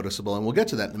much more noticeable, and we'll get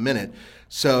to that in a minute.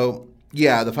 So,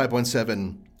 yeah, the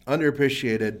 5.7,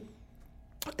 underappreciated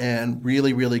and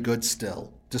really, really good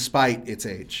still, despite its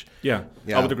age. Yeah,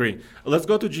 I would agree. Let's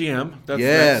go to GM.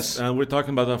 Yes. And we're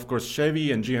talking about, of course,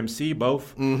 Chevy and GMC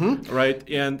both, right?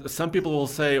 And some people will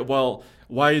say, well,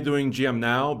 why are you doing GM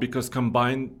now? Because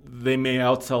combined, they may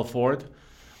outsell Ford.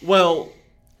 Well,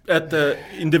 at the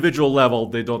individual level,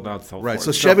 they don't outsell Right. Ford.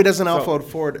 So Chevy doesn't outsell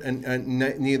Ford, and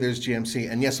neither is GMC.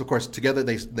 And yes, of course, together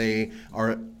they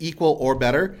are equal or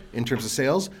better in terms of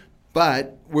sales.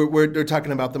 But we're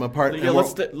talking about them apart. Yeah,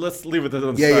 let's leave it at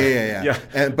that.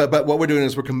 Yeah. But what we're doing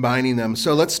is we're combining them.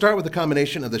 So let's start with the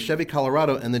combination of the Chevy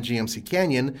Colorado and the GMC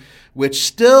Canyon, which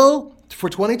still, for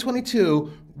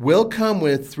 2022, will come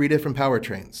with 3 different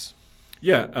powertrains.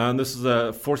 Yeah, and this is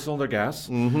a 4-cylinder gas.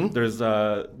 There's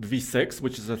a V6,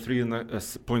 which is a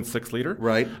 3.6 liter.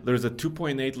 Right. There's a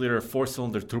 2.8 liter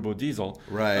 4-cylinder turbo diesel.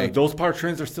 Right. Those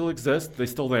powertrains still exist. They're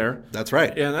still there. That's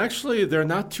right. And actually, they're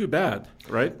not too bad,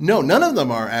 right? No, none of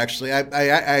them are actually.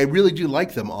 I really do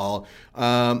like them all.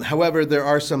 However, there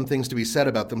are some things to be said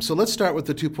about them. So let's start with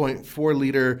the 2.4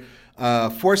 liter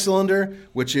 4-cylinder,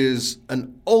 which is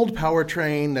an old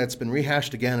powertrain that's been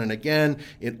rehashed again and again.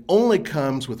 It only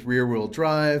comes with rear-wheel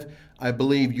drive. I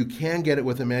believe you can get it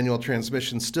with a manual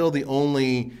transmission. Still the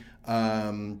only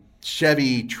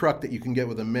Chevy truck that you can get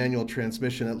with a manual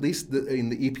transmission. At least in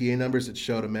the EPA numbers, it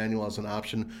showed a manual as an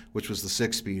option, which was the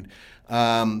 6-speed.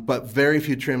 But very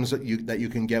few trims that you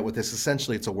can get with this.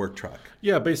 Essentially, it's a work truck.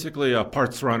 Yeah, basically a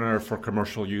parts runner for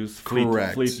commercial use,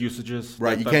 Correct. fleet usages.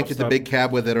 Right, you can't get the big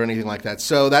cab with it or anything like that.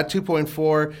 So that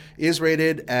 2.4 is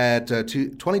rated at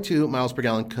 22 miles per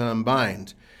gallon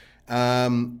combined.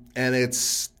 And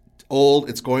it's old,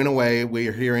 it's going away.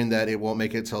 We're hearing that it won't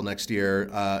make it till next year.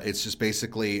 It's just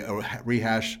basically a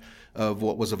rehash of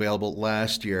what was available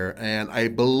last year. And I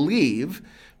believe,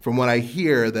 from what I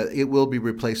hear, that it will be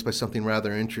replaced by something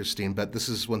rather interesting. But this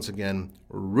is, once again,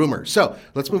 rumor. So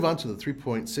let's move on to the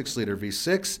 3.6 liter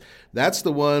V6. That's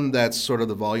the one that's sort of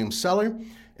the volume seller.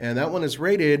 And that one is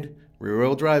rated,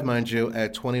 rear-wheel drive, mind you,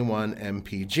 at 21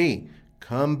 mpg.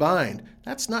 Combined.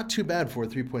 That's not too bad for a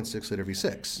 3.6 liter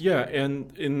V6. Yeah,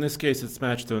 and in this case, it's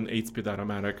matched to an 8-speed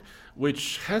automatic,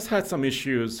 which has had some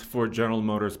issues for General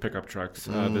Motors pickup trucks.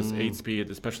 This 8-speed,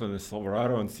 especially in the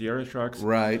Silverado and Sierra trucks.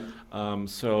 Right.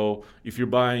 So if you're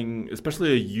buying,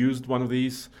 especially a used one of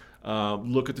these,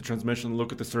 look at the transmission,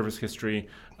 look at the service history,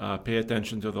 pay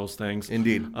attention to those things.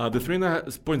 Indeed. The 3.6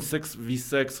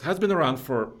 V6 has been around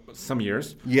for some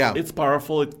years. Yeah. It's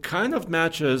powerful. It kind of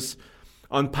matches.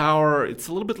 On power, it's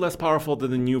a little bit less powerful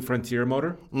than the new Frontier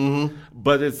motor,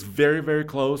 but it's very, very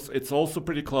close. It's also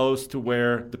pretty close to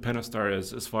where the Pentastar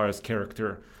is as far as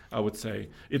character, I would say.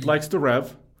 It likes to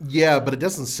rev. Yeah, but it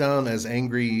doesn't sound as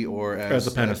angry or as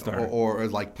the Pentastar, or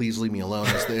like "Please leave me alone"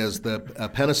 as the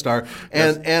Pentastar.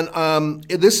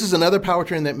 And this is another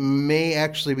powertrain that may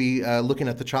actually be looking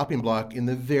at the chopping block in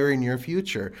the very near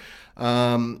future.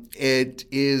 It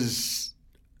is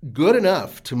good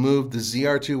enough to move the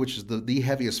ZR2, which is the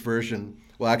heaviest version.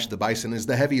 Well, actually, the Bison is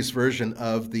the heaviest version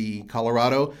of the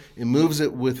Colorado. It moves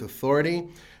it with authority.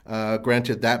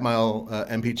 Granted, that mile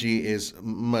MPG is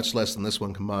much less than this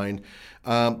one combined.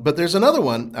 But there's another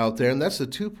one out there, and that's the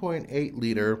 2.8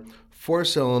 liter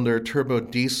 4-cylinder turbo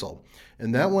diesel.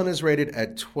 And that one is rated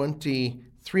at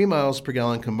 23 miles per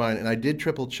gallon combined. And I did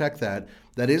triple check that.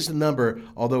 That is the number,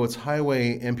 although its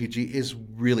highway MPG is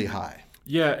really high.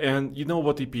 Yeah, and you know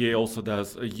what EPA also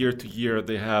does? Year to year,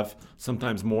 they have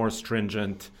sometimes more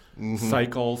stringent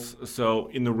cycles. So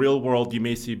in the real world, you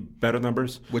may see better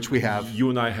numbers. Which we have. You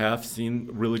and I have seen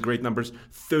really great numbers.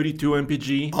 32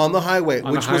 mpg. On the highway,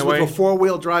 which was with a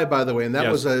 4-wheel drive, by the way, and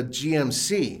that was a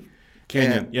GMC.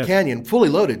 Canyon, yes. Canyon, fully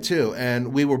loaded too,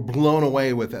 and we were blown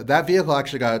away with it. That vehicle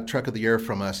actually got Truck of the Year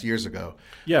from us years ago.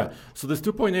 Yeah, so this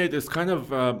 2.8 is kind of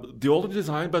the older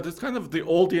design, but it's kind of the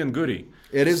oldie and goodie.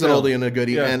 It is an oldie and a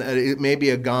goodie, and it may be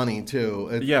a Ghani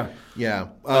too. Yeah.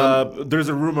 There's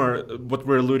a rumor, what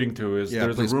we're alluding to is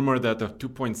there's a rumor that the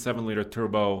 2.7 liter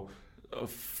turbo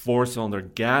 4-cylinder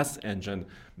gas engine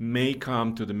may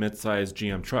come to the mid-size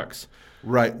GM trucks.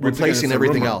 Right, replacing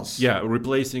everything else. Yeah,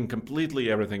 replacing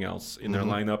completely everything else in their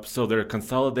lineup. So they're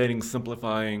consolidating,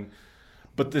 simplifying,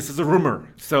 But this is a rumor.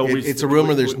 So it's a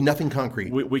rumor. There's nothing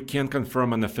concrete. We can't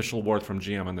confirm an official word from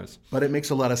GM on this. But it makes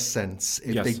a lot of sense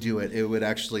if Yes. they do it. It would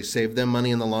actually save them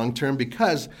money in the long term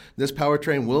because this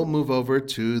powertrain will move over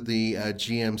to the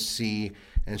GMC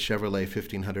and Chevrolet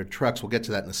 1500 trucks. We'll get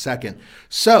to that in a second.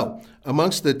 So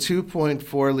amongst the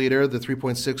 2.4 liter, the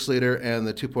 3.6 liter, and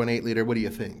the 2.8 liter, what do you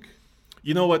think?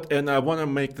 You know what? And I want to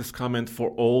make this comment for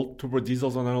all turbo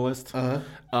diesels on our list.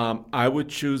 I would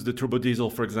choose the turbo diesel,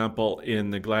 for example,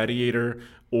 in the Gladiator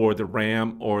or the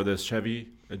Ram or the Chevy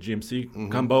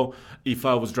GMC combo if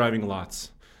I was driving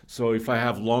lots. So if I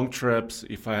have long trips,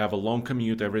 if I have a long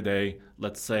commute every day,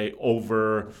 let's say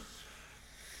over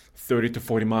 30 to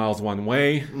 40 miles one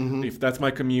way, if that's my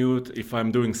commute, if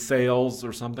I'm doing sales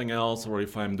or something else, or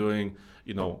if I'm doing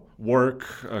work,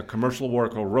 commercial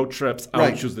work or road trips, I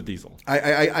would choose the diesel.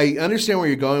 I understand where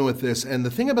you're going with this. And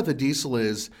the thing about the diesel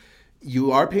is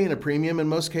you are paying a premium in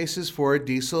most cases for a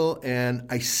diesel, and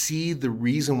I see the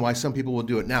reason why some people will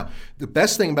do it. Now, the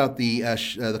best thing about the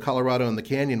Colorado and the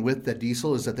Canyon with that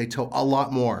diesel is that they tow a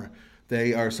lot more.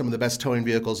 They are some of the best towing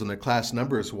vehicles in their class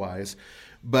numbers-wise.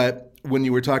 But when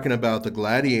you were talking about the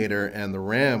Gladiator and the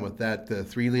Ram with that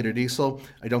 3-liter diesel,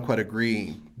 I don't quite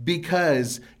agree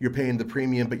because you're paying the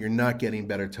premium, but you're not getting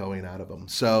better towing out of them.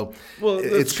 So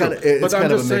it's kind of But I'm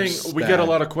just a saying mixed we bag. get a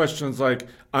lot of questions like,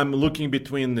 I'm looking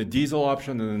between the diesel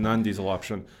option and the non-diesel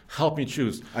option. Help me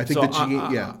choose. I think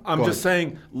I'm just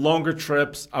saying longer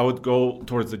trips, I would go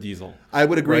towards the diesel. I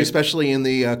would agree, Right. especially in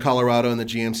the Colorado and the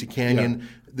GMC Canyon.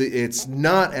 It's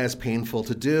not as painful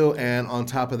to do, and on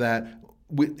top of that,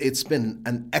 it's been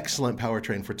an excellent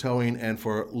powertrain for towing and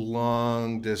for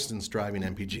long-distance driving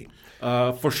MPG.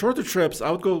 For shorter trips,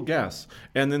 I would go gas.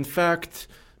 And in fact,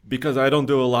 because I don't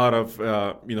do a lot of,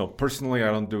 personally,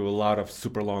 I don't do a lot of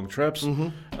super long trips,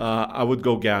 I would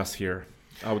go gas here.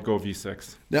 I would go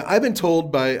V6. Now, I've been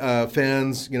told by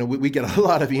fans, we get a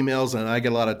lot of emails and I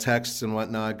get a lot of texts and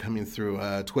whatnot coming through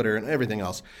Twitter and everything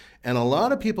else. And a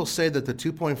lot of people say that the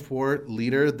 2.4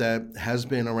 liter that has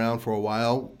been around for a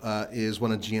while is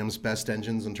one of GM's best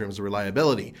engines in terms of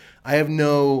reliability. I have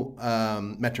no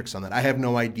metrics on that. I have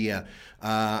no idea.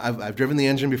 I've driven the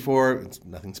engine before. It's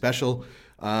nothing special.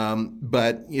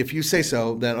 But if you say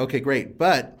so, then okay, great.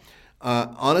 But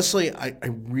honestly, I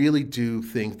really do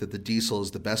think that the diesel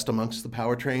is the best amongst the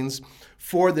powertrains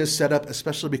for this setup,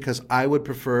 especially because I would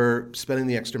prefer spending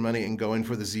the extra money and going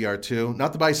for the ZR2.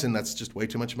 Not the Bison, that's just way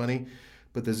too much money.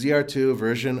 But the ZR2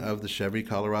 version of the Chevy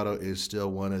Colorado is still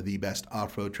one of the best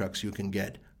off-road trucks you can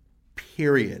get,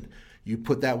 period. You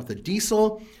put that with a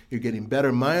diesel, you're getting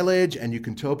better mileage, and you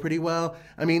can tow pretty well.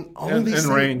 I mean, all of these things.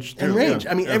 And range, too. And range.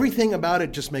 Yeah. I mean, everything about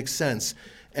it just makes sense.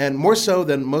 And more so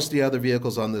than most of the other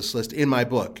vehicles on this list in my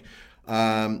book.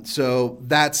 So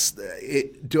that's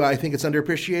it. Do I think it's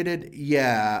underappreciated?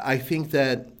 Yeah, I think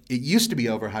that it used to be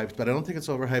overhyped, but I don't think it's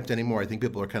overhyped anymore. I think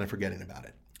people are kind of forgetting about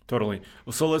it. Totally.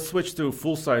 So let's switch to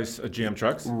full-size GM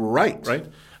trucks. Right.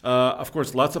 Of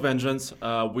course, lots of engines.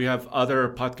 We have other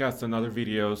podcasts and other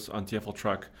videos on TFL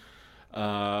Truck,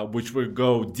 which will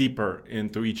go deeper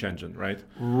into each engine, right?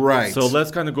 Right. So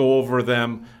let's kind of go over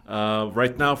them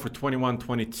right now for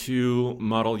 21-22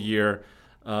 model year.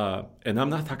 And I'm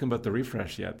not talking about the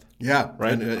refresh yet. Yeah,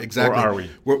 right? Exactly. Or are we?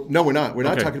 No, we're not. We're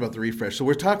not talking about the refresh. So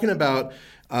we're talking about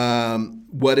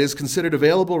what is considered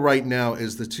available right now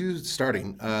is the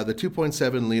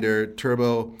 2.7 liter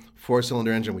turbo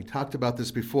 4-cylinder engine. We talked about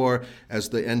this before as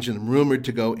the engine rumored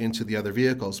to go into the other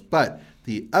vehicles. But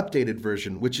the updated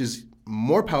version, which is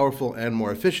more powerful and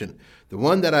more efficient, the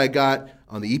one that I got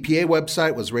on the EPA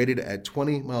website was rated at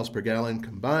 20 miles per gallon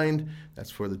combined.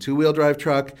 That's for the two-wheel drive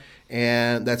truck,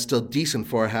 and that's still decent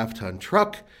for a half-ton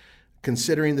truck,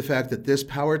 considering the fact that this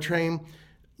powertrain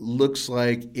looks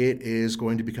like it is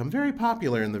going to become very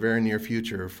popular in the very near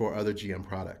future for other GM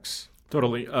products.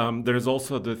 Totally. There's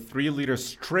also the 3-liter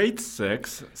straight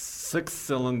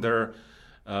 6-cylinder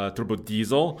turbo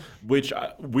diesel, which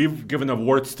we've given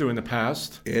awards to in the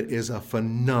past. It is a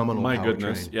phenomenal My powertrain.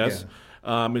 goodness, yes.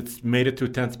 Yeah. It's made it to a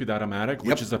 10-speed automatic,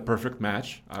 which is a perfect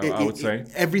match, I would say.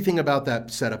 Everything about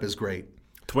that setup is great.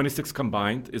 26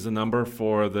 combined is a number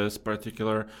for this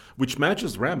particular, which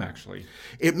matches Ram, actually.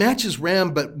 It matches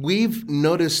Ram, but we've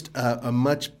noticed a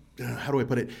much, how do I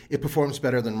put it? It performs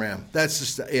better than Ram. That's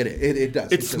just, it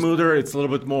does. It's smoother. It's a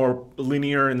little bit more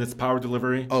linear in its power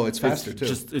delivery. Oh, it's faster, too.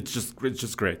 It's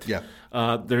just great. Yeah.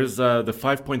 There's the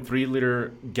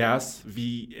 5.3-liter gas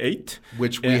V8.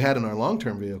 Which we had in our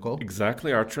long-term vehicle.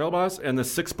 Exactly, our Trail Boss, and the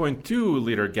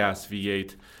 6.2-liter gas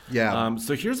V8. Yeah.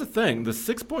 So here's the thing. The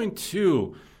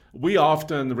 6.2, we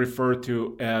often refer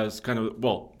to as kind of,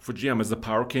 well, for GM as the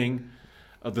Power King.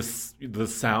 the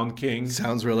Sound King.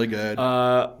 Sounds really good.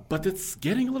 But it's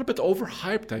getting a little bit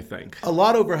overhyped, I think. A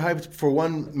lot overhyped for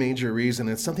one major reason.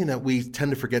 It's something that we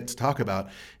tend to forget to talk about,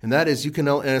 and that is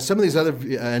and some of these other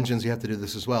engines, you have to do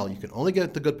this as well. You can only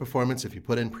get the good performance if you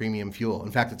put in premium fuel.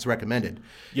 In fact, it's recommended.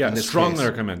 Yeah, strongly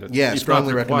recommended. Yeah, it's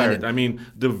strongly not required. recommended. I mean,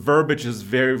 the verbiage is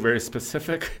very, very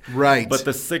specific. Right. But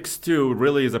the 6.2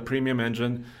 really is a premium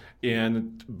engine,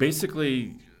 and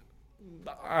basically,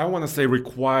 I want to say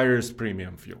requires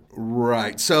premium fuel.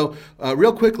 Right. So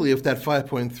real quickly, if that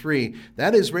 5.3,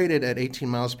 that is rated at 18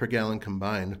 miles per gallon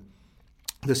combined.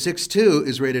 The 6.2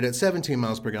 is rated at 17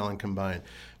 miles per gallon combined,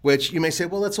 which you may say,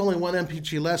 well, that's only 1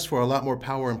 mpg less for a lot more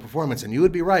power and performance. And you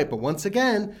would be right. But once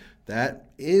again, that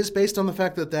is based on the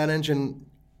fact that that engine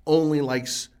only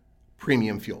likes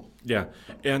premium fuel. Yeah.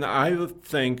 And I would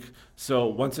think, so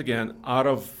once again, out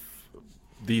of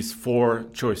these 4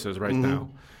 choices right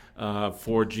now,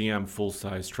 4 GM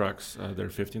full-size trucks, they're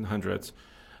 1500s.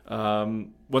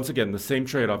 Once again, the same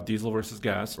trade-off, diesel versus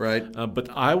gas. Right. But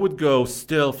I would go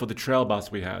still for the Trail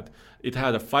Boss we had. It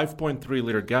had a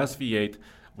 5.3-liter gas V8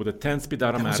 with a 10-speed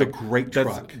automatic. That's a great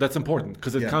truck. That's important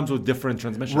because it comes with different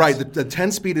transmissions. Right. The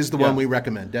 10-speed is the one we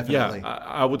recommend, definitely. Yeah,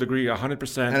 I would agree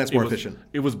 100%. And it's more efficient.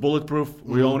 It was bulletproof.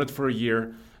 We owned it for a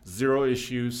year. 0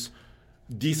 issues.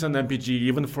 Decent MPG,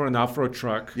 even for an off-road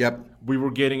truck. Yep. We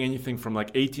were getting anything from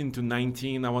like 18 to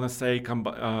 19, I want to say,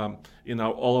 in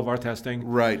all of our testing.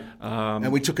 Right. And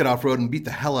we took it off-road and beat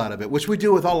the hell out of it, which we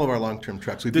do with all of our long-term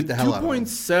trucks. We beat the hell out of it.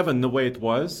 2.7, the way it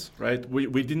was, right?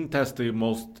 We didn't test the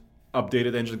most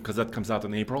updated engine because that comes out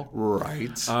in April.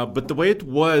 Right. But the way it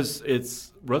was,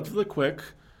 it's relatively quick,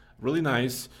 really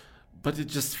nice, but it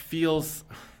just feels...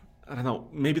 I don't know.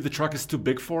 Maybe the truck is too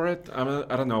big for it. I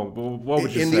don't know. What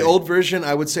would you say? In the old version,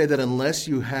 I would say that unless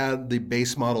you had the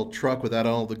base model truck without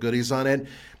all the goodies on it,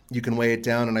 you can weigh it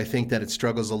down, and I think that it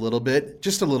struggles a little bit,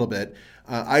 just a little bit.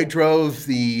 I drove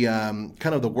the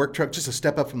kind of the work truck, just a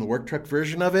step up from the work truck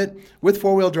version of it with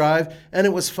 4-wheel drive, and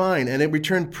it was fine, and it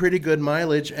returned pretty good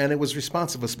mileage, and it was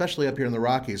responsive, especially up here in the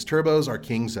Rockies. Turbos are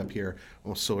kings up here,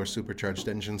 solar supercharged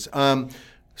engines.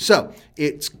 So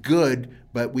it's good,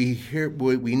 but we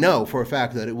know for a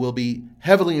fact that it will be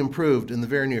heavily improved in the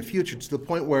very near future to the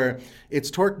point where its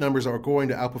torque numbers are going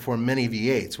to outperform many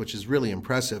V8s, which is really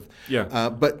impressive. Yeah.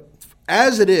 But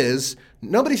as it is,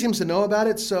 nobody seems to know about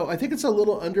it, so I think it's a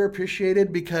little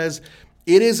underappreciated because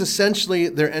it is essentially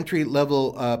their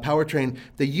entry-level powertrain.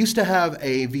 They used to have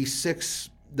a V6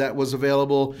 that was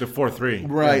available. The 4.3.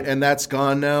 Right, and that's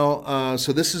gone now.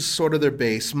 So this is sort of their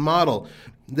base model.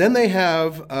 Then they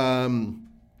have I almost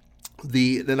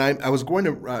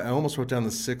wrote down the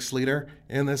 6-liter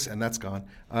in this, and that's gone.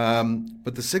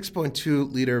 But the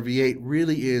 6.2-liter V8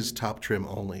 really is top trim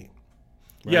only.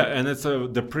 Right? Yeah, and it's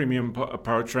the premium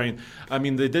powertrain. I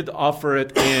mean, they did offer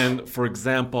it in, for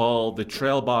example, the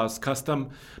Trail Boss custom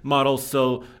model.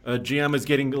 So GM is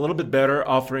getting a little bit better,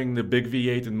 offering the big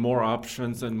V8 and more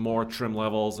options and more trim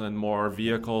levels and more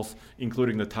vehicles,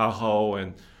 including the Tahoe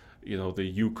and the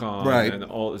Yukon and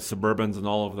all the Suburbans and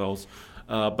all of those.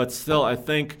 But still, I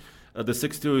think the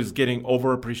 6.2 is getting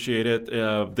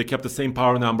overappreciated. They kept the same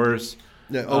power numbers.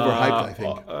 Yeah, overhyped, I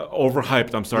think.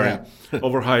 Overhyped, I'm sorry. Yeah.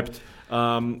 Overhyped.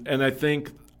 And I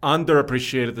think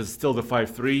underappreciated is still the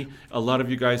 5.3. A lot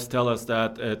of you guys tell us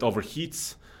that it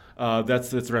overheats.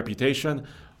 That's its reputation.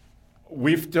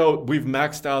 We've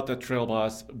maxed out that Trail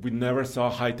Boss. We never saw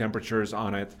high temperatures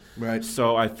on it. Right.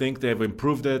 So I think they've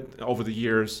improved it over the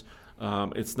years.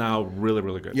 It's now really,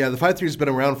 really good. Yeah, the 5.3 has been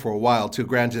around for a while, too.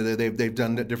 Granted, they've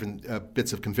done different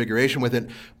bits of configuration with it.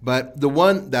 But the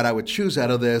one that I would choose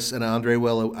out of this, and Andre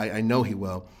will, I know he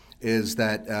will, is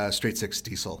that straight 6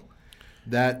 diesel.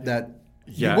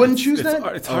 You wouldn't choose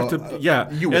that? It's hard to.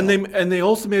 You will. And they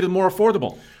also made it more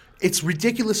affordable. It's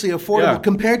ridiculously affordable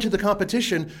compared to the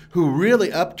competition who really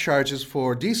upcharges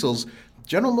for diesels.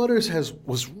 General Motors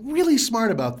was really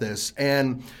smart about this.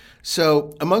 And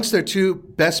so amongst their 2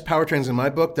 best powertrains in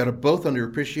my book that are both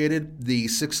underappreciated, the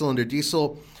 6-cylinder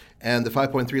diesel and the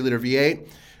 5.3-liter V8,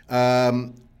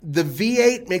 the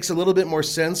V8 makes a little bit more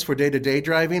sense for day-to-day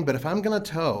driving, but if I'm going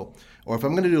to tow or if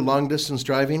I'm going to do long-distance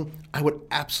driving, I would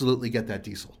absolutely get that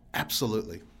diesel.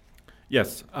 Absolutely.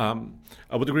 Yes, I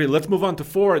would agree. Let's move on to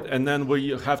Ford, and then we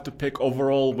have to pick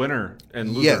overall winner and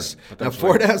loser. Yes. Now,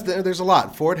 Ford there's a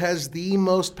lot. Ford has the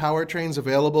most powertrains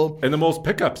available. And the most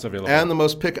pickups available. And the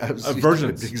most pickups.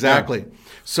 Versions. Exactly. Yeah.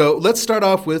 So let's start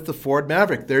off with the Ford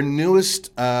Maverick, their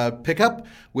newest pickup,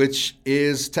 which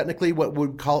is technically what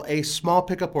we'd call a small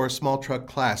pickup or a small truck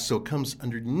class. So it comes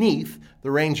underneath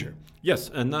the Ranger. Yes,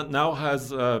 and that now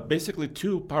has basically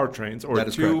 2 powertrains, or that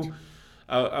is 2... correct.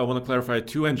 I want to clarify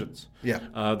 2 engines. Yeah.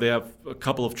 They have a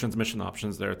couple of transmission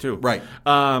options there too. Right.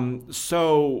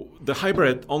 So the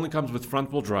hybrid only comes with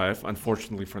front-wheel drive,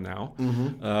 unfortunately for now.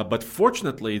 But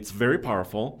fortunately, it's very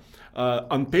powerful.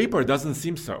 On paper, it doesn't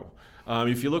seem so.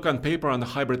 If you look on paper on the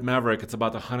hybrid Maverick, it's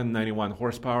about 191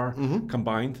 horsepower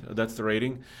combined. That's the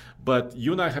rating. But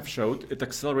you and I have showed it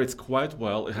accelerates quite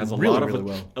well. It has a lot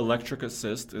of electric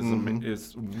assist.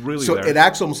 Is really so there. It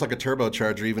acts almost like a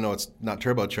turbocharger, even though it's not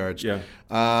turbocharged. Yeah.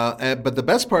 But the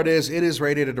best part is it is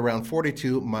rated at around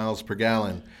 42 miles per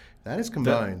gallon. That is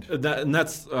combined.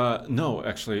 That's no,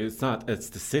 actually, it's not. It's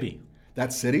the city.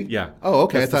 That's city? Yeah. Oh,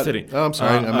 okay. That's the city. Oh, I'm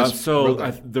sorry.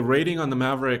 The rating on the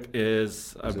Maverick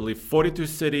is, I believe, 42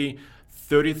 city,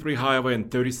 33 highway, and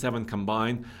 37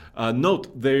 combined.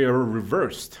 Note, they are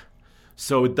reversed.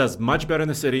 So it does much better in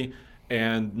the city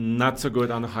and not so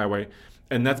good on the highway.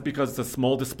 And that's because it's a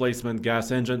small displacement gas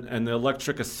engine, and the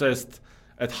electric assist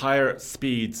at higher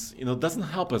speeds, doesn't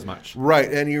help as much.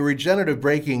 Right, and your regenerative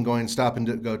braking going stop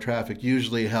and go traffic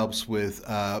usually helps with,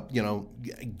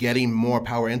 getting more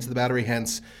power into the battery.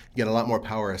 Hence, you get a lot more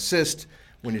power assist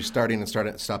when you're starting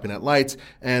and stopping at lights.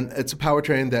 And it's a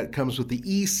powertrain that comes with the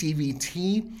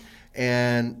eCVT.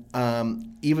 And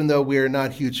even though we're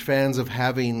not huge fans of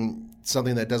having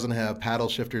something that doesn't have paddle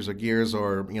shifters or gears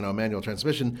or manual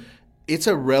transmission, it's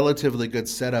a relatively good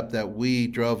setup that we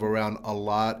drove around a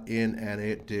lot in, and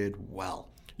it did well.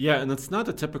 Yeah, and it's not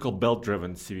a typical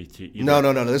belt-driven CVT either.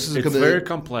 No. This is very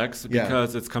complex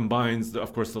because it combines,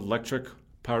 of course, the electric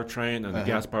powertrain and the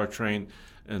gas powertrain,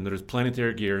 and there's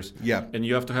planetary gears. Yeah. And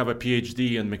you have to have a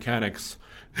PhD in mechanics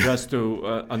just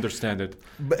to understand it.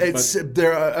 But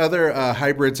there are other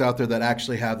hybrids out there that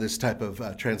actually have this type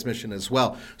of transmission as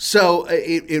well. So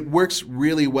it works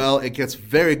really well. It gets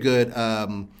very good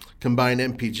combined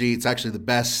MPG. It's actually the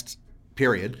best,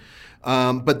 period.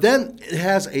 But then it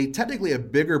has technically a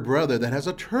bigger brother that has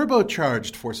a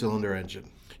turbocharged 4-cylinder engine.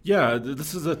 Yeah,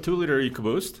 this is a 2-liter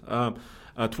EcoBoost.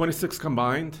 26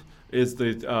 combined is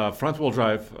the front-wheel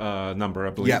drive number,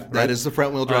 I believe. Yeah, that is the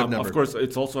front-wheel drive number. Of course,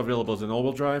 it's also available as an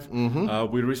all-wheel drive.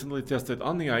 We recently tested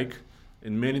on the Ike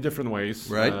in many different ways,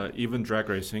 right. Even drag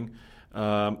racing.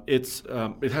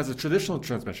 It has a traditional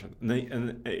transmission,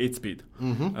 an 8-speed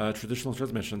traditional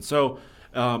transmission. So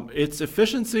its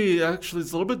efficiency actually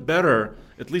is a little bit better,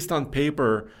 at least on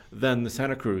paper, than the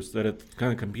Santa Cruz that it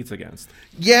kind of competes against.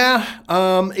 Yeah,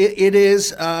 it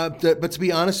is. But to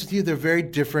be honest with you, they're very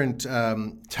different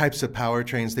types of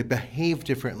powertrains. They behave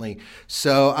differently.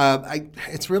 So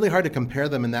it's really hard to compare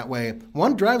them in that way.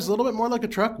 One drives a little bit more like a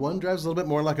truck. One drives a little bit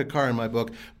more like a car in my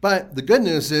book. But the good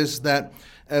news is that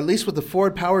at least with the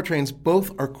Ford powertrains,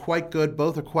 both are quite good,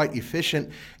 both are quite efficient,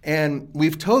 and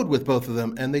we've towed with both of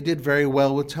them, and they did very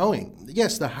well with towing.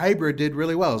 Yes, the hybrid did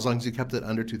really well, as long as you kept it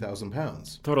under 2,000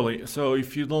 pounds. Totally. So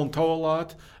if you don't tow a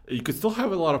lot, you could still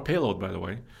have a lot of payload, by the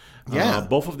way. Yeah.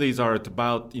 Both of these are at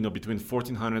about, between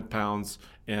 1,400 pounds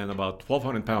and about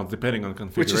 1,200 pounds, depending on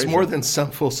configuration. Which is more than some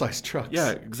full-size trucks.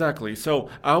 Yeah, exactly. So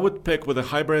I would pick with a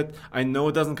hybrid. I know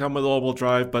it doesn't come with all-wheel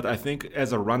drive, but I think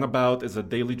as a runabout, as a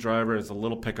daily driver, as a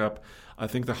little pickup, I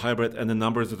think the hybrid and the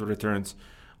numbers of the returns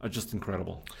are just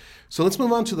incredible. So let's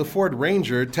move on to the Ford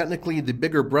Ranger, technically the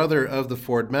bigger brother of the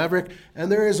Ford Maverick,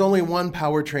 and there is only one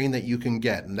powertrain that you can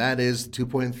get, and that is the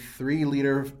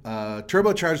 2.3-liter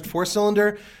turbocharged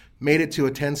 4-cylinder. Made it to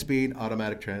a 10-speed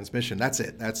automatic transmission. That's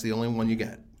it. That's the only one you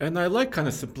get. And I like kind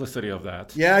of simplicity of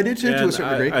that. Yeah, I do too, to a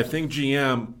certain degree. I think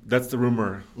GM, that's the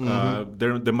rumor.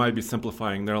 They might be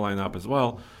simplifying their lineup as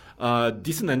well.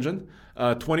 Decent engine,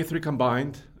 23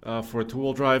 combined for a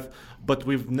 2-wheel drive, but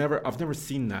I've never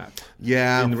seen that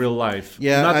in real life.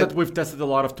 Yeah, Not that we've tested a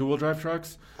lot of 2-wheel drive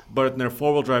trucks, but in their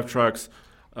 4-wheel drive trucks,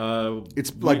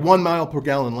 it's like 1 mile per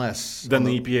gallon less than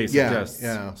the EPA suggests.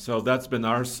 Yeah. So that's been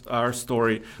our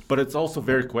story, but it's also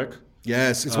very quick.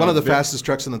 Yes, it's one of the fastest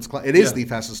trucks in its class. It is the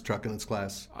fastest truck in its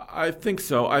class. I think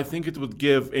so. I think it would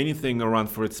give anything a run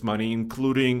for its money,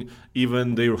 including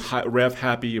even the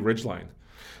rev-happy Ridgeline.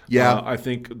 Yeah. I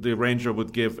think the Ranger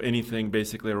would give anything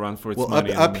basically a run for its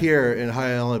money. Up here in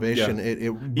high elevation, it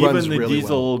runs even really the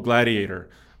diesel well. Gladiator.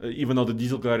 Even though the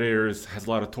diesel Gladiator has a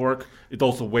lot of torque, it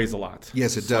also weighs a lot.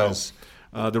 Yes, it does.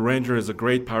 The Ranger is a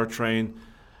great powertrain.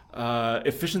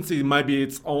 Efficiency might be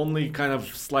its only kind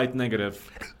of slight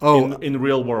negative in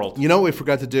real world. You know what we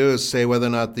forgot to do is say whether or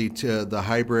not the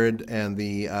hybrid and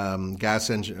the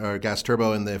gas engine or gas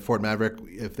turbo in the Ford Maverick,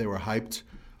 if they were hyped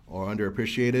or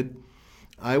underappreciated.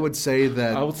 I would say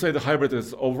the hybrid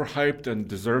is overhyped and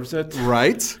deserves it.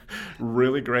 Right.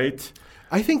 Really great.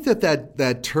 I think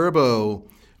that turbo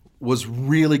was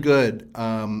really good,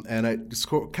 and it's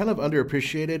kind of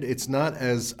underappreciated. It's not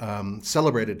as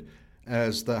celebrated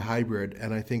as the hybrid,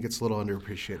 and I think it's a little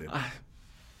underappreciated.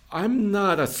 I'm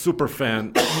not a super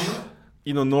fan.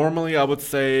 Normally I would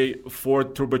say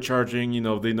Ford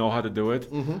turbocharging, they know how to do it.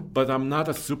 But I'm not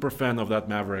a super fan of that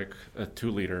Maverick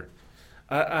 2-liter.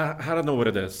 I don't know what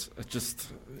it is. It just,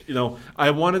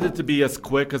 I wanted it to be as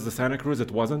quick as the Santa Cruz.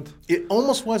 It wasn't. It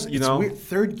almost was. It's weird.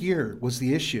 Third gear was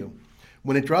the issue.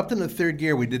 When it dropped into third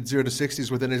gear, we did 0 to 60s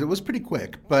with it. It was pretty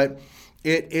quick, but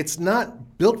it's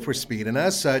not built for speed. And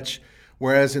as such,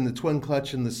 whereas in the twin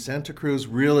clutch and the Santa Cruz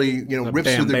really,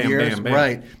 rips through the gears. Bam, bam.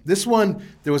 Right. This one,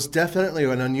 there was definitely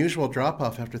an unusual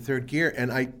drop-off after third gear.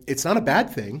 And it's not a bad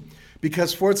thing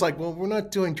because Ford's like, well, we're not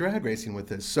doing drag racing with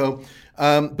this. So,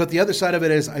 but the other side of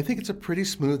it is I think it's a pretty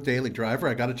smooth daily driver.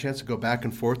 I got a chance to go back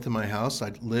and forth to my house.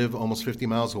 I live almost 50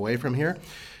 miles away from here.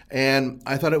 And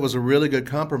I thought it was a really good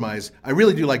compromise. I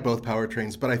really do like both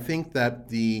powertrains, but I think that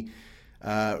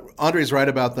Andre's right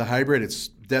about the hybrid. It's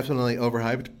definitely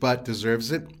overhyped, but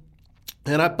deserves it.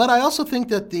 But I also think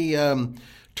that the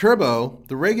turbo,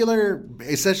 the regular,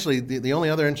 essentially the only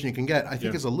other engine you can get, I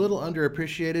think is a little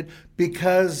underappreciated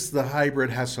because the hybrid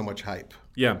has so much hype.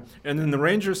 Yeah, and in the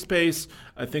Ranger space,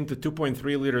 I think the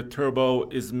 2.3-liter turbo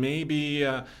is maybe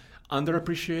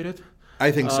underappreciated. I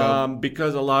think so.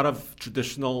 Because a lot of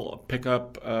traditional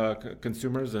pickup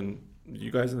consumers and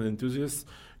you guys and enthusiasts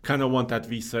kind of want that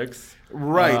V6.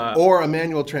 Right, or a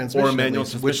manual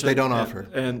transmission, which they don't offer.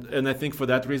 And I think for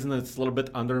that reason, it's a little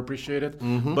bit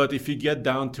underappreciated. But if you get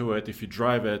down to it, if you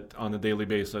drive it on a daily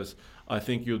basis, I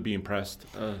think you'll be impressed.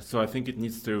 So I think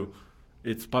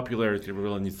its popularity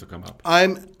really needs to come up.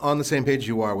 I'm on the same page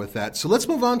you are with that. So let's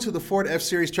move on to the Ford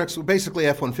F-Series trucks. Basically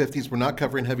F-150s. We're not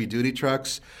covering heavy-duty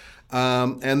trucks.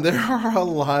 And there are a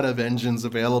lot of engines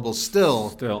available still.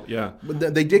 Still, yeah.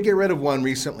 They did get rid of one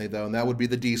recently, though, and that would be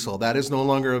the diesel. That is no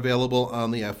longer available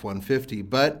on the F-150,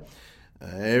 but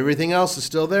everything else is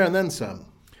still there and then some.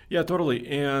 Yeah, totally.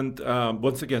 And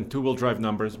once again, two-wheel drive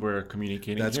numbers we're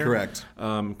communicating That's here. correct.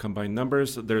 Combined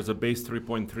numbers. There's a base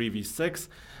 3.3 V6.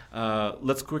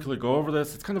 Let's quickly go over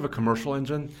this. It's kind of a commercial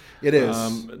engine. It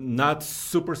is. Not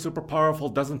super, super powerful.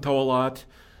 Doesn't tow a lot.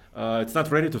 It's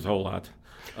not ready to tow a lot.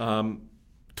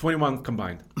 21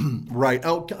 combined. Right.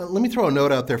 Oh, let me throw a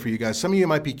note out there for you guys. Some of you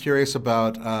might be curious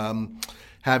about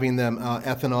having them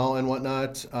ethanol and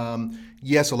whatnot.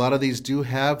 Yes, a lot of these do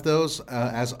have those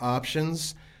as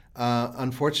options.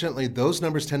 Unfortunately, those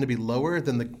numbers tend to be lower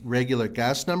than the regular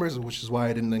gas numbers, which is why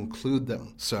I didn't include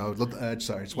them. So,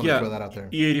 sorry, just wanted to throw that out there.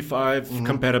 E85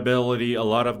 compatibility. A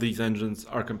lot of these engines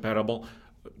are compatible.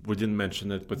 We didn't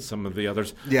mention it with some of the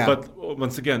others. Yeah. But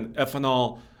once again,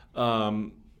 ethanol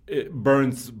it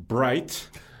burns bright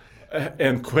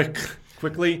and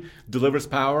quickly, delivers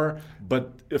power,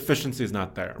 but efficiency is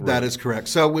not there. Right? That is correct.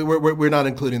 So we're not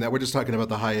including that. We're just talking about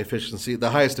the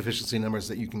highest efficiency numbers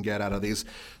that you can get out of these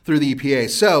through the EPA.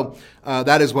 So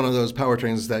that is one of those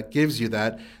powertrains that gives you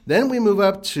that. Then we move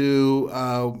up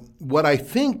to what I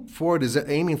think Ford is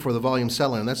aiming for the volume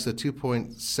seller, and that's the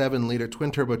 2.7-liter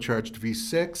twin turbocharged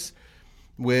V6.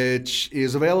 Which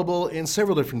is available in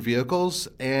several different vehicles,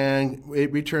 and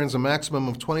it returns a maximum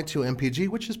of 22 mpg,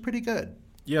 which is pretty good.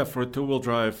 Yeah, for a two-wheel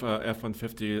drive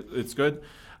F-150, it's good.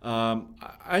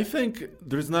 I think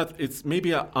it's maybe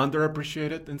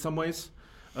underappreciated in some ways,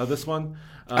 this one.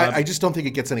 I just don't think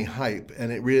it gets any hype, and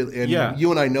it really. And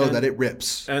you and I know that it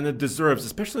rips, and it deserves,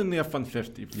 especially in the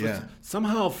F-150. Yeah.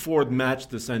 Somehow Ford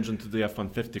matched this engine to the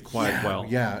F-150 quite well.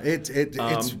 Yeah,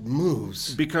 it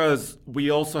moves because we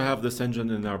also have this engine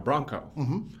in our Bronco.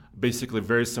 Basically,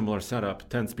 very similar setup,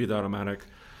 10-speed automatic,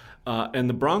 and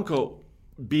the Bronco,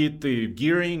 be it the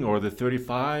gearing or the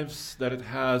 35s that it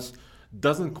has,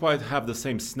 doesn't quite have the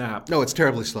same snap. No, it's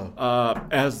terribly slow.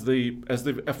 As the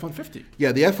F-150.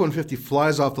 Yeah, the F-150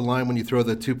 flies off the line when you throw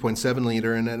the 2.7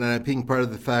 liter, and I think part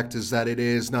of the fact is that it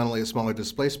is not only a smaller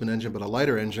displacement engine, but a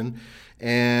lighter engine,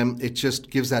 and it just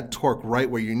gives that torque right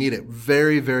where you need it.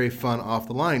 Very, very fun off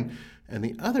the line. And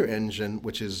the other engine,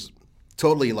 which is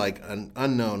totally like an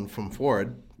unknown from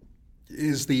Ford,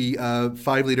 is the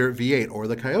 5-liter V8 or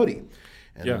the Coyote.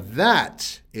 And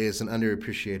that is an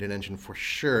underappreciated engine for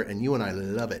sure, and you and I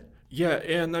love it. Yeah,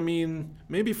 and I mean,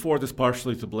 maybe Ford is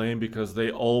partially to blame because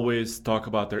they always talk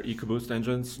about their EcoBoost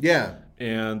engines. Yeah.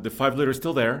 And the 5-liter is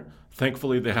still there.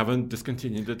 Thankfully, they haven't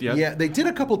discontinued it yet. Yeah, they did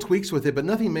a couple tweaks with it, but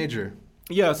nothing major.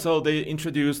 Yeah, so they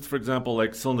introduced, for example,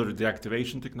 like cylinder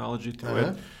deactivation technology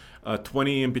to it.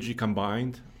 20 mpg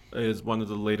combined is one of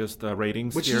the latest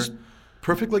ratings Which here. is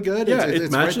perfectly good. Yeah, it's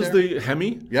it matches right there. the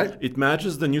Hemi. Yeah. It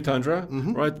matches the New Tundra.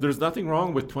 Right? There's nothing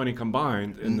wrong with 20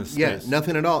 combined in this space. Yeah,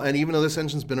 nothing at all. And even though this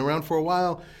engine's been around for a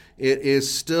while, it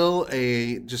is still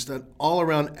just an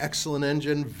all-around excellent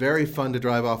engine. Very fun to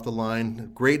drive off the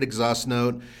line. Great exhaust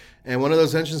note. And one of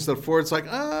those engines that Ford's like,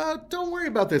 don't worry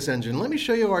about this engine. Let me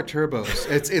show you our turbos.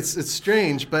 It's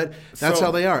strange, but that's how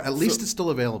they are. At least it's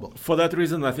still available. For that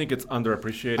reason, I think it's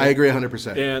underappreciated. I agree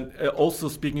 100%. And also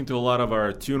speaking to a lot of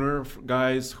our tuner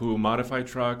guys who modify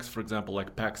trucks, for example,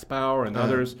 like Pax Power and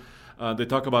others, they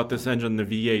talk about this engine, the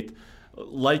V8,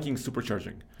 liking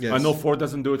supercharging. Yes. I know Ford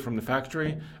doesn't do it from the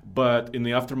factory, but in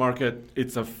the aftermarket,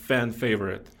 it's a fan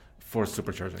favorite for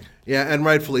supercharging. Yeah, and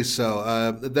rightfully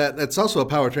so. That's also a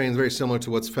powertrain very similar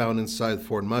to what's found inside the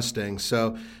Ford Mustang.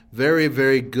 So very,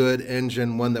 very good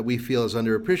engine, one that we feel is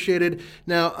underappreciated.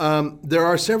 Now, there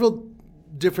are several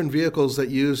different vehicles that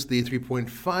use the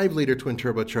 3.5-liter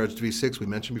twin-turbocharged V6. We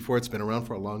mentioned before it's been around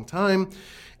for a long time.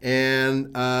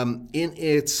 And in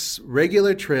its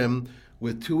regular trim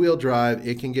with two-wheel drive,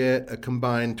 it can get a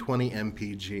combined 20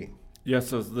 mpg. Yes,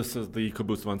 so this is the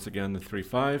EcoBoost once again, the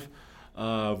 3.5.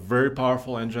 Very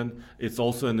powerful engine. It's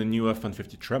also in the new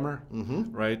F-150 Tremor,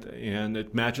 right? And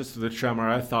it matches to the Tremor,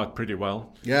 I thought, pretty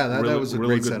well. Yeah, that was a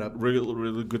really great good, setup.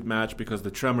 Really good match because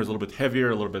the Tremor is a little bit heavier,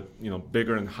 a little bit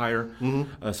bigger and higher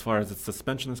as far as its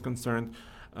suspension is concerned.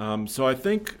 So I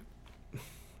think,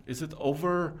 is it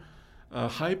over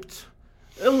hyped?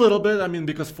 A little bit. I mean,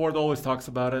 because Ford always talks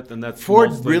about it, and that's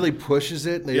Ford mostly really pushes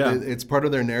it. It's part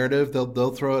of their narrative.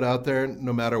 They'll throw it out there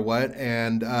no matter what,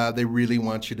 and they really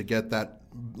want you to get that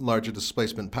larger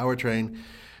displacement powertrain.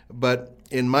 But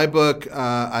in my book,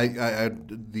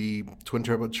 the twin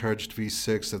turbocharged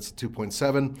V6, that's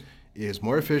 2.7, is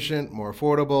more efficient, more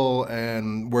affordable,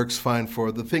 and works fine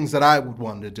for the things that I would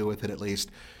want to do with it at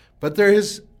least. But there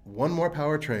is one more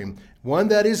powertrain, one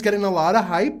that is getting a lot of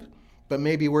hype, but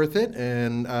may be worth it,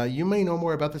 and you may know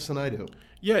more about this than I do.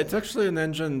 Yeah, it's actually an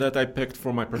engine that I picked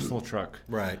for my personal truck.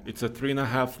 Right. It's a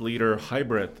 3.5-liter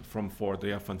hybrid from Ford,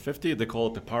 the F-150. They call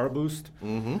it the Power Boost.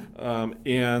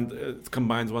 And it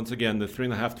combines, once again, the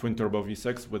 3.5 twin-turbo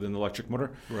V6 with an electric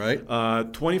motor. Right.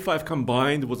 25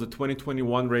 combined was a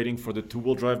 2021 rating for the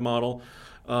two-wheel drive model,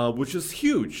 which is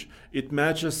huge. It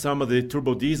matches some of the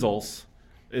turbo diesels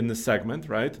in the segment,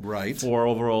 right? Right. For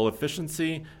overall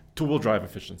efficiency. Two-wheel drive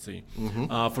efficiency.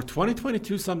 For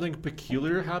 2022, something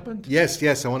peculiar happened. Yes,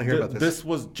 I want to hear about this. This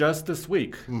was just this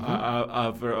week.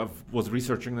 I was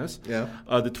researching this. Yeah.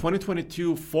 The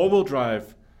 2022 four-wheel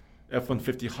drive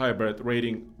F-150 hybrid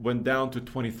rating went down to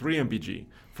 23 mpg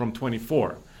from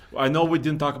 24. I know we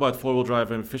didn't talk about four-wheel drive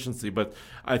and efficiency, but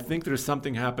I think there's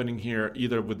something happening here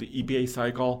either with the EPA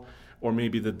cycle or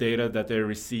maybe the data that they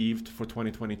received for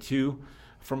 2022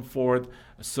 from Ford.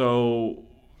 So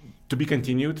to be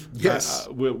continued. Yes.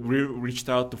 We reached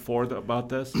out to Ford about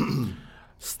this.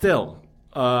 Still,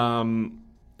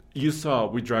 you saw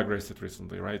we drag raced it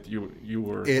recently, right? You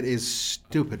were. It is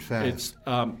stupid fast.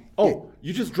 It's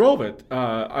you just drove it.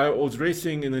 I was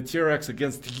racing in the TRX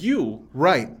against you.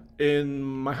 Right. In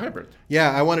my hybrid.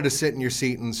 Yeah, I wanted to sit in your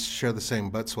seat and share the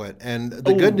same butt sweat. And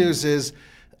the good news is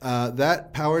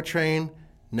that powertrain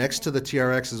next to the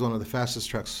TRX is one of the fastest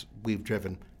trucks we've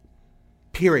driven.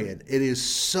 Period. It is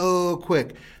so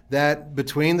quick that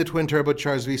between the twin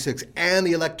turbocharged V6 and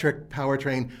the electric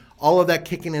powertrain, all of that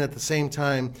kicking in at the same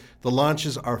time, the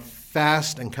launches are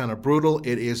fast and kind of brutal.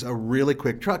 It is a really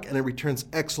quick truck, and it returns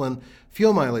excellent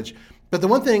fuel mileage. But the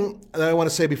one thing that I want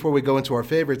to say before we go into our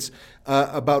favorites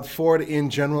about Ford in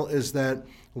general is that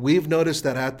we've noticed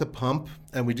that at the pump,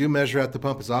 and we do measure at the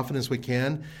pump as often as we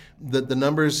can, the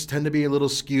numbers tend to be a little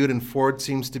skewed, and Ford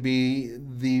seems to be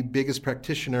the biggest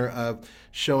practitioner of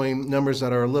showing numbers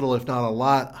that are a little, if not a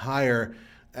lot, higher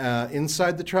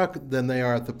inside the truck than they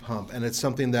are at the pump. And it's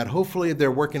something that hopefully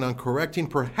they're working on correcting.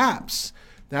 Perhaps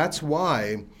that's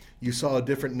why you saw a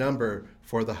different number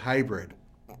for the hybrid.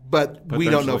 But we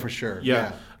don't know for sure.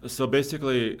 Yeah. So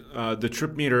basically, the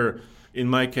trip meter, in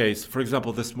my case, for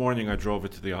example, this morning I drove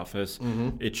it to the office.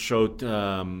 It showed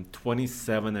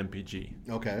 27 mpg.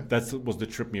 Okay. That was the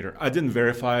trip meter. I didn't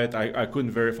verify it. I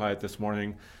couldn't verify it this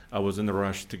morning. I was in a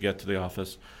rush to get to the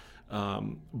office.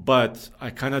 But I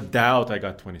kind of doubt I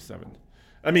got 27.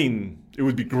 I mean, it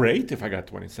would be great if I got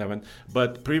 27.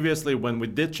 But previously, when we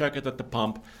did check it at the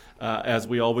pump, as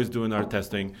we always do in our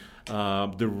testing,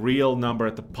 the real number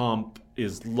at the pump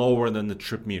is lower than the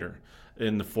trip meter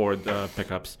in the Ford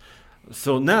pickups.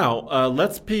 So now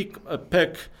let's pick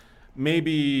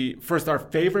maybe first our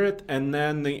favorite and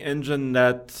then the engine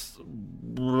that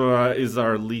is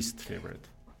our least favorite.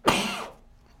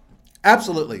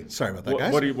 Absolutely. Sorry about that,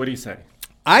 guys. What do you say?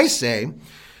 I say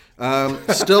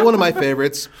Still one of my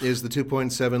favorites is the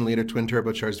 2.7 liter twin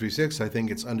turbocharged V6. I think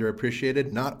it's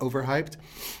underappreciated, not overhyped.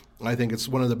 I think it's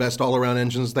one of the best all-around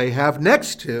engines they have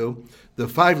next to the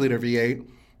 5 liter V8,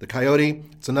 the Coyote.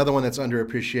 It's another one that's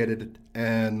underappreciated.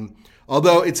 And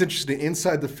although it's interesting,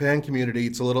 inside the fan community,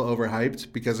 it's a little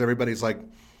overhyped because everybody's like,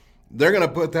 they're going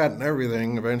to put that in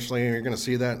everything. Eventually, you're going to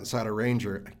see that inside a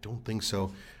Ranger. I don't think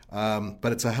so.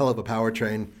 But it's a hell of a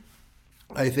powertrain.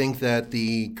 I think that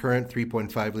the current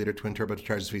 3.5 liter twin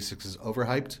turbocharged V6 is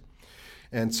overhyped.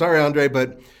 And sorry, Andre,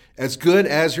 but as good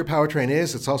as your powertrain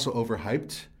is, it's also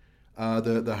overhyped.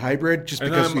 The hybrid, just and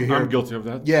because I'm guilty of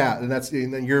that. Yeah,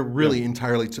 and you're really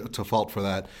entirely to fault for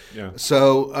that. Yeah.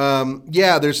 So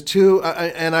there's two,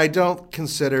 and I don't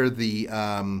consider the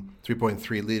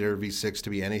 3.3 liter V6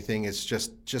 to be anything. It's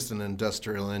just an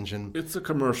industrial engine. It's a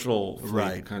commercial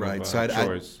right. kind of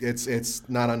choice. I, it's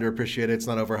not underappreciated. It's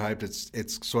not overhyped.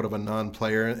 It's sort of a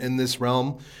non-player in this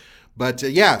realm. But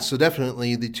so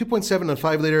definitely the 2.7 and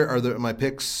 5 liter are my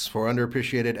picks for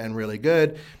underappreciated and really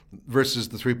good versus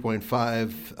the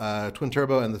 3.5 twin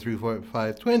turbo and the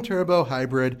 3.5 twin turbo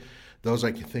hybrid. Those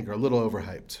I think are a little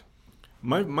overhyped.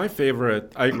 My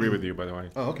favorite, I agree with you, by the way.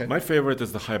 Oh, okay. My favorite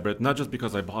is the hybrid, not just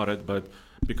because I bought it, but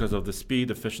because of the speed,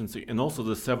 efficiency, and also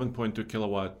the 7.2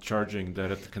 kilowatt charging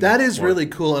that it can That is support. really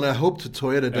cool, and I hope that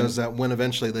Toyota does that when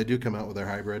eventually they do come out with their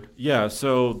hybrid. Yeah,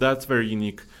 so that's very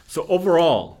unique. So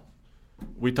overall,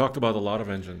 we talked about a lot of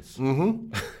engines.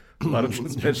 Mm-hmm. A lot of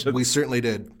transmissions. We certainly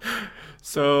did.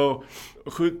 So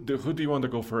who do you want to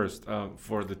go first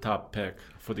for the top pick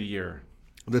for the year?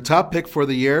 The top pick for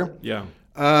the year? Yeah.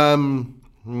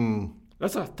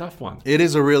 That's a tough one. It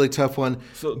is a really tough one.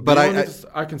 So, but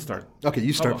I can start. Okay,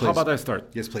 you start, please. How about I start?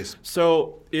 Yes, please.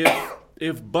 So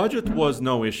if budget was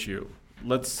no issue,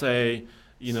 let's say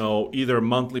either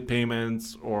monthly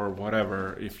payments or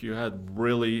whatever, if you had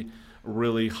really,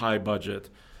 really high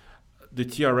budget, the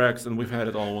TRX, and we've had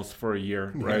it almost for a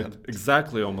year, right? Yeah.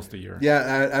 Exactly, almost a year.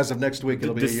 Yeah, as of next week,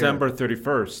 it'll be December a year.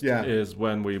 31st is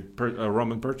when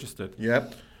Roman purchased it.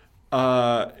 Yep.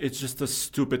 It's just a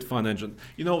stupid fun engine.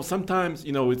 Sometimes,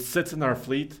 it sits in our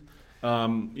fleet. We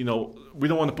don't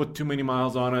want to put too many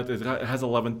miles on it. It has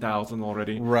 11,000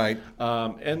 already. Right.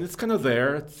 And it's kind of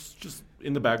there. It's just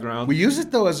in the background. We use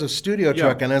it, though, as a studio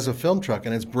truck and as a film truck,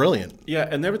 and it's brilliant. Yeah,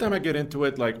 and every time I get into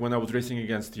it, like when I was racing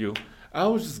against you, I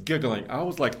was just giggling. I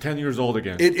was like 10 years old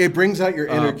again. It brings out your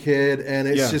inner kid, and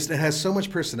it has so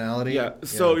much personality. Yeah,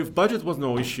 so if budget was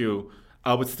no issue,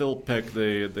 I would still pick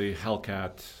the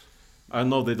Hellcat. I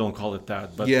know they don't call it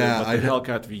that, but the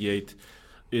Hellcat V8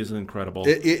 is incredible.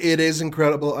 It is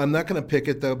incredible. I'm not going to pick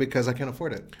it, though, because I can't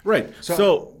afford it. Right.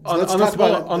 So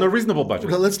on a reasonable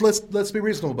budget. Let's be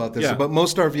reasonable about this. Yeah. But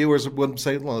most of our viewers would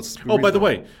say, well, let's be by the reasonable.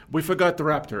 way, we forgot the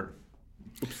Raptor.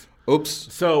 Oops.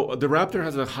 So the Raptor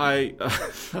has a high...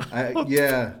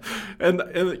 And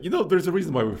there's a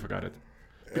reason why we forgot it.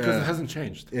 Because it hasn't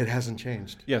changed. It hasn't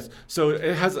changed. Yes. So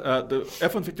it has the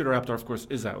F-150 Raptor, of course,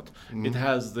 is out. Mm-hmm. It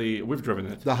has we've driven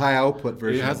it. The high output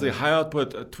version. It has the high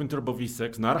output twin turbo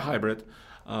V6, not a hybrid,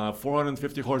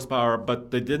 450 horsepower,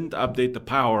 but they didn't update the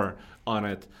power on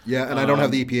it. Yeah, and I don't have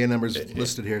the EPA numbers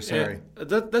listed here. Sorry.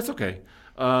 That's okay.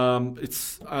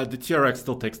 It's the TRX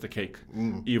still takes the cake,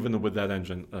 even with that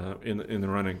engine in the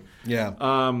running. Yeah.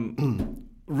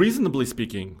 Reasonably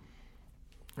speaking,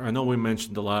 I know we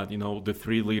mentioned a lot, the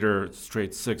 3-liter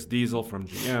straight 6 diesel from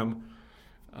GM,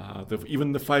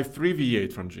 even the 5.3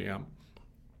 V8 from GM.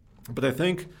 But I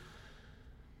think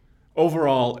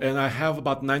overall, and I have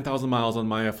about 9,000 miles on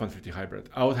my F-150 hybrid,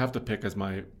 I would have to pick as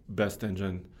my best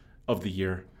engine of the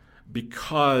year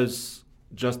because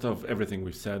just of everything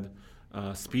we've said.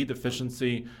 Speed,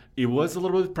 efficiency. It was a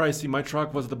little bit pricey. My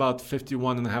truck was about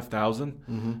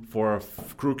 $51,500 for a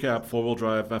crew cab 4-wheel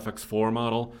drive FX4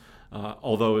 model.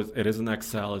 Although it is an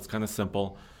XL, it's kind of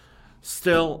simple.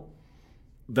 Still,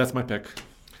 that's my pick.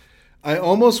 I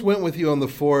almost went with you on the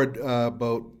Ford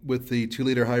boat with the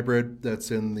 2-liter hybrid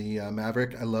that's in the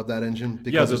Maverick. I love that engine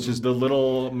because it's just the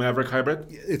little Maverick hybrid.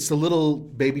 It's the little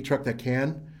baby truck that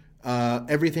can.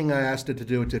 Everything I asked it to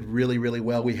do, it did really, really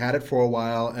well. We had it for a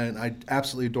while, and I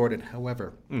absolutely adored it.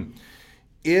 However,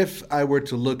 if I were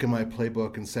to look in my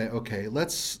playbook and say, okay,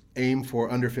 let's aim for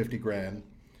under $50,000,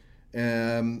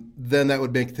 then that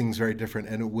would make things very different,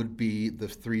 and it would be the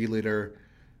 3-liter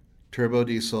turbo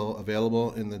diesel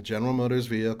available in the General Motors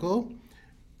vehicle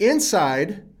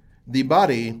inside the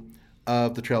body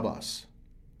of the Trail Boss.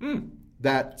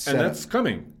 That's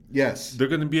coming. Yes. They're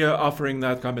going to be offering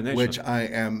that combination. Which I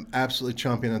am absolutely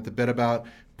chomping at the bit about.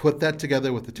 Put that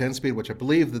together with the 10-speed, which I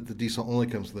believe that the diesel only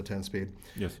comes with a 10-speed.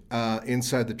 Yes.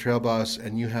 Inside the Trail Boss,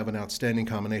 and you have an outstanding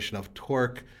combination of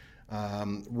torque,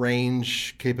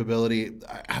 range capability.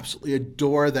 I absolutely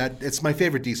adore that. It's my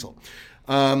favorite diesel.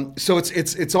 So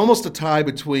it's almost a tie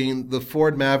between the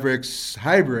Ford Mavericks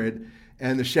hybrid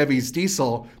and the Chevy's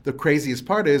diesel. The craziest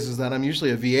part is that I'm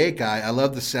usually a V8 guy. I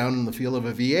love the sound and the feel of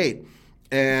a V8.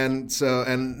 And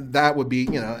that would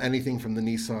be, anything from the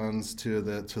Nissans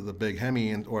to the big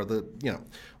Hemi or the.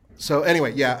 So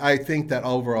anyway, yeah, I think that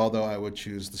overall though I would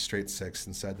choose the straight six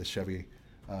inside the Chevy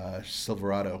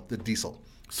Silverado, the diesel.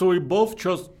 So we both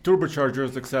chose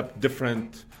turbochargers, except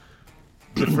different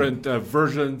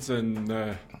versions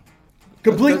and.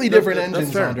 Completely different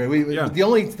engines, Andre. Yeah. The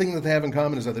only thing that they have in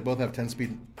common is that they both have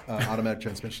 10-speed automatic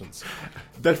transmissions.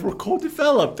 That were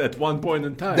co-developed at one point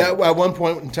in time. That at one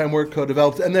point in time were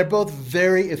co-developed, and they're both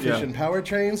very efficient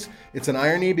powertrains. It's an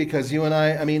irony because you and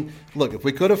I mean, look, if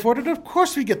we could afford it, of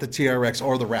course we get the TRX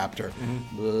or the Raptor.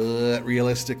 Mm-hmm. But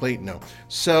realistically, no.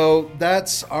 So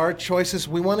that's our choices.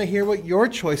 We want to hear what your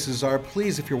choices are.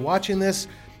 Please, if you're watching this,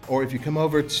 or if you come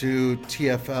over to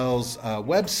TFL's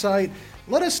website,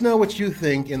 let us know what you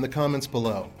think in the comments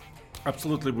below.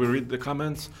 Absolutely. We read the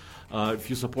comments. If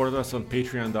you supported us on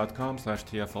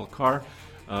patreon.com/TFLcar,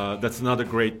 that's another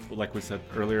great, like we said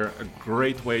earlier, a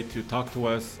great way to talk to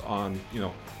us on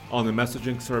the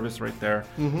messaging service right there.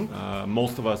 Mm-hmm.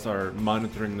 Most of us are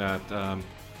monitoring that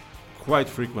quite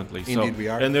frequently. Indeed, we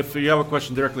are. And if you have a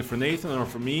question directly for Nathan or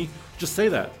for me, just say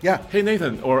that. Yeah. Hey,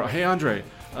 Nathan, or hey, Andre,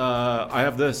 I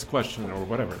have this question, or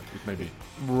whatever it may be.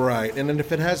 Right, and then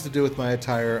if it has to do with my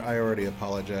attire, I already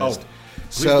apologized.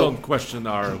 Please don't question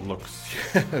our looks.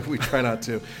 We try not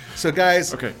to. So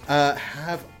guys, okay.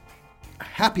 Have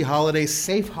happy holidays,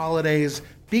 safe holidays.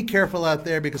 Be careful out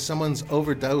there because someone's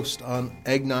overdosed on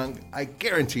eggnog. I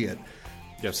guarantee it.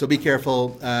 Yes. So be careful.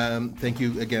 Thank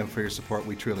you again for your support.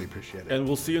 We truly appreciate it. And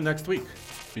we'll see you next week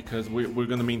because we're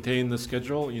going to maintain the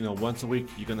schedule. Once a week,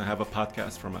 you're going to have a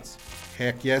podcast from us.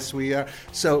 Heck yes, we are.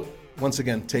 So once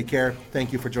again, take care.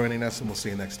 Thank you for joining us, and we'll see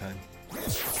you next time.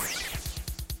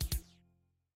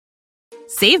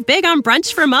 Save big on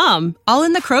brunch for mom, all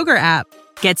in the Kroger app.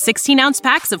 Get 16-ounce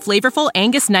packs of flavorful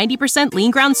Angus 90%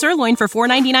 lean ground sirloin for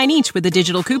 $4.99 each with a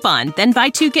digital coupon. Then buy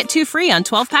 2, get 2 free on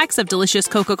 12 packs of delicious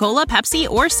Coca-Cola, Pepsi,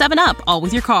 or 7-Up, all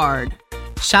with your card.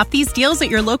 Shop these deals at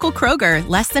your local Kroger,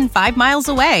 less than 5 miles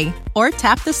away. Or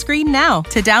tap the screen now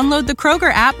to download the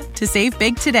Kroger app to save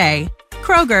big today.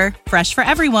 Kroger, fresh for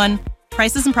everyone.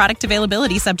 Prices and product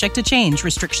availability subject to change.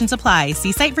 Restrictions apply.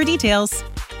 See site for details.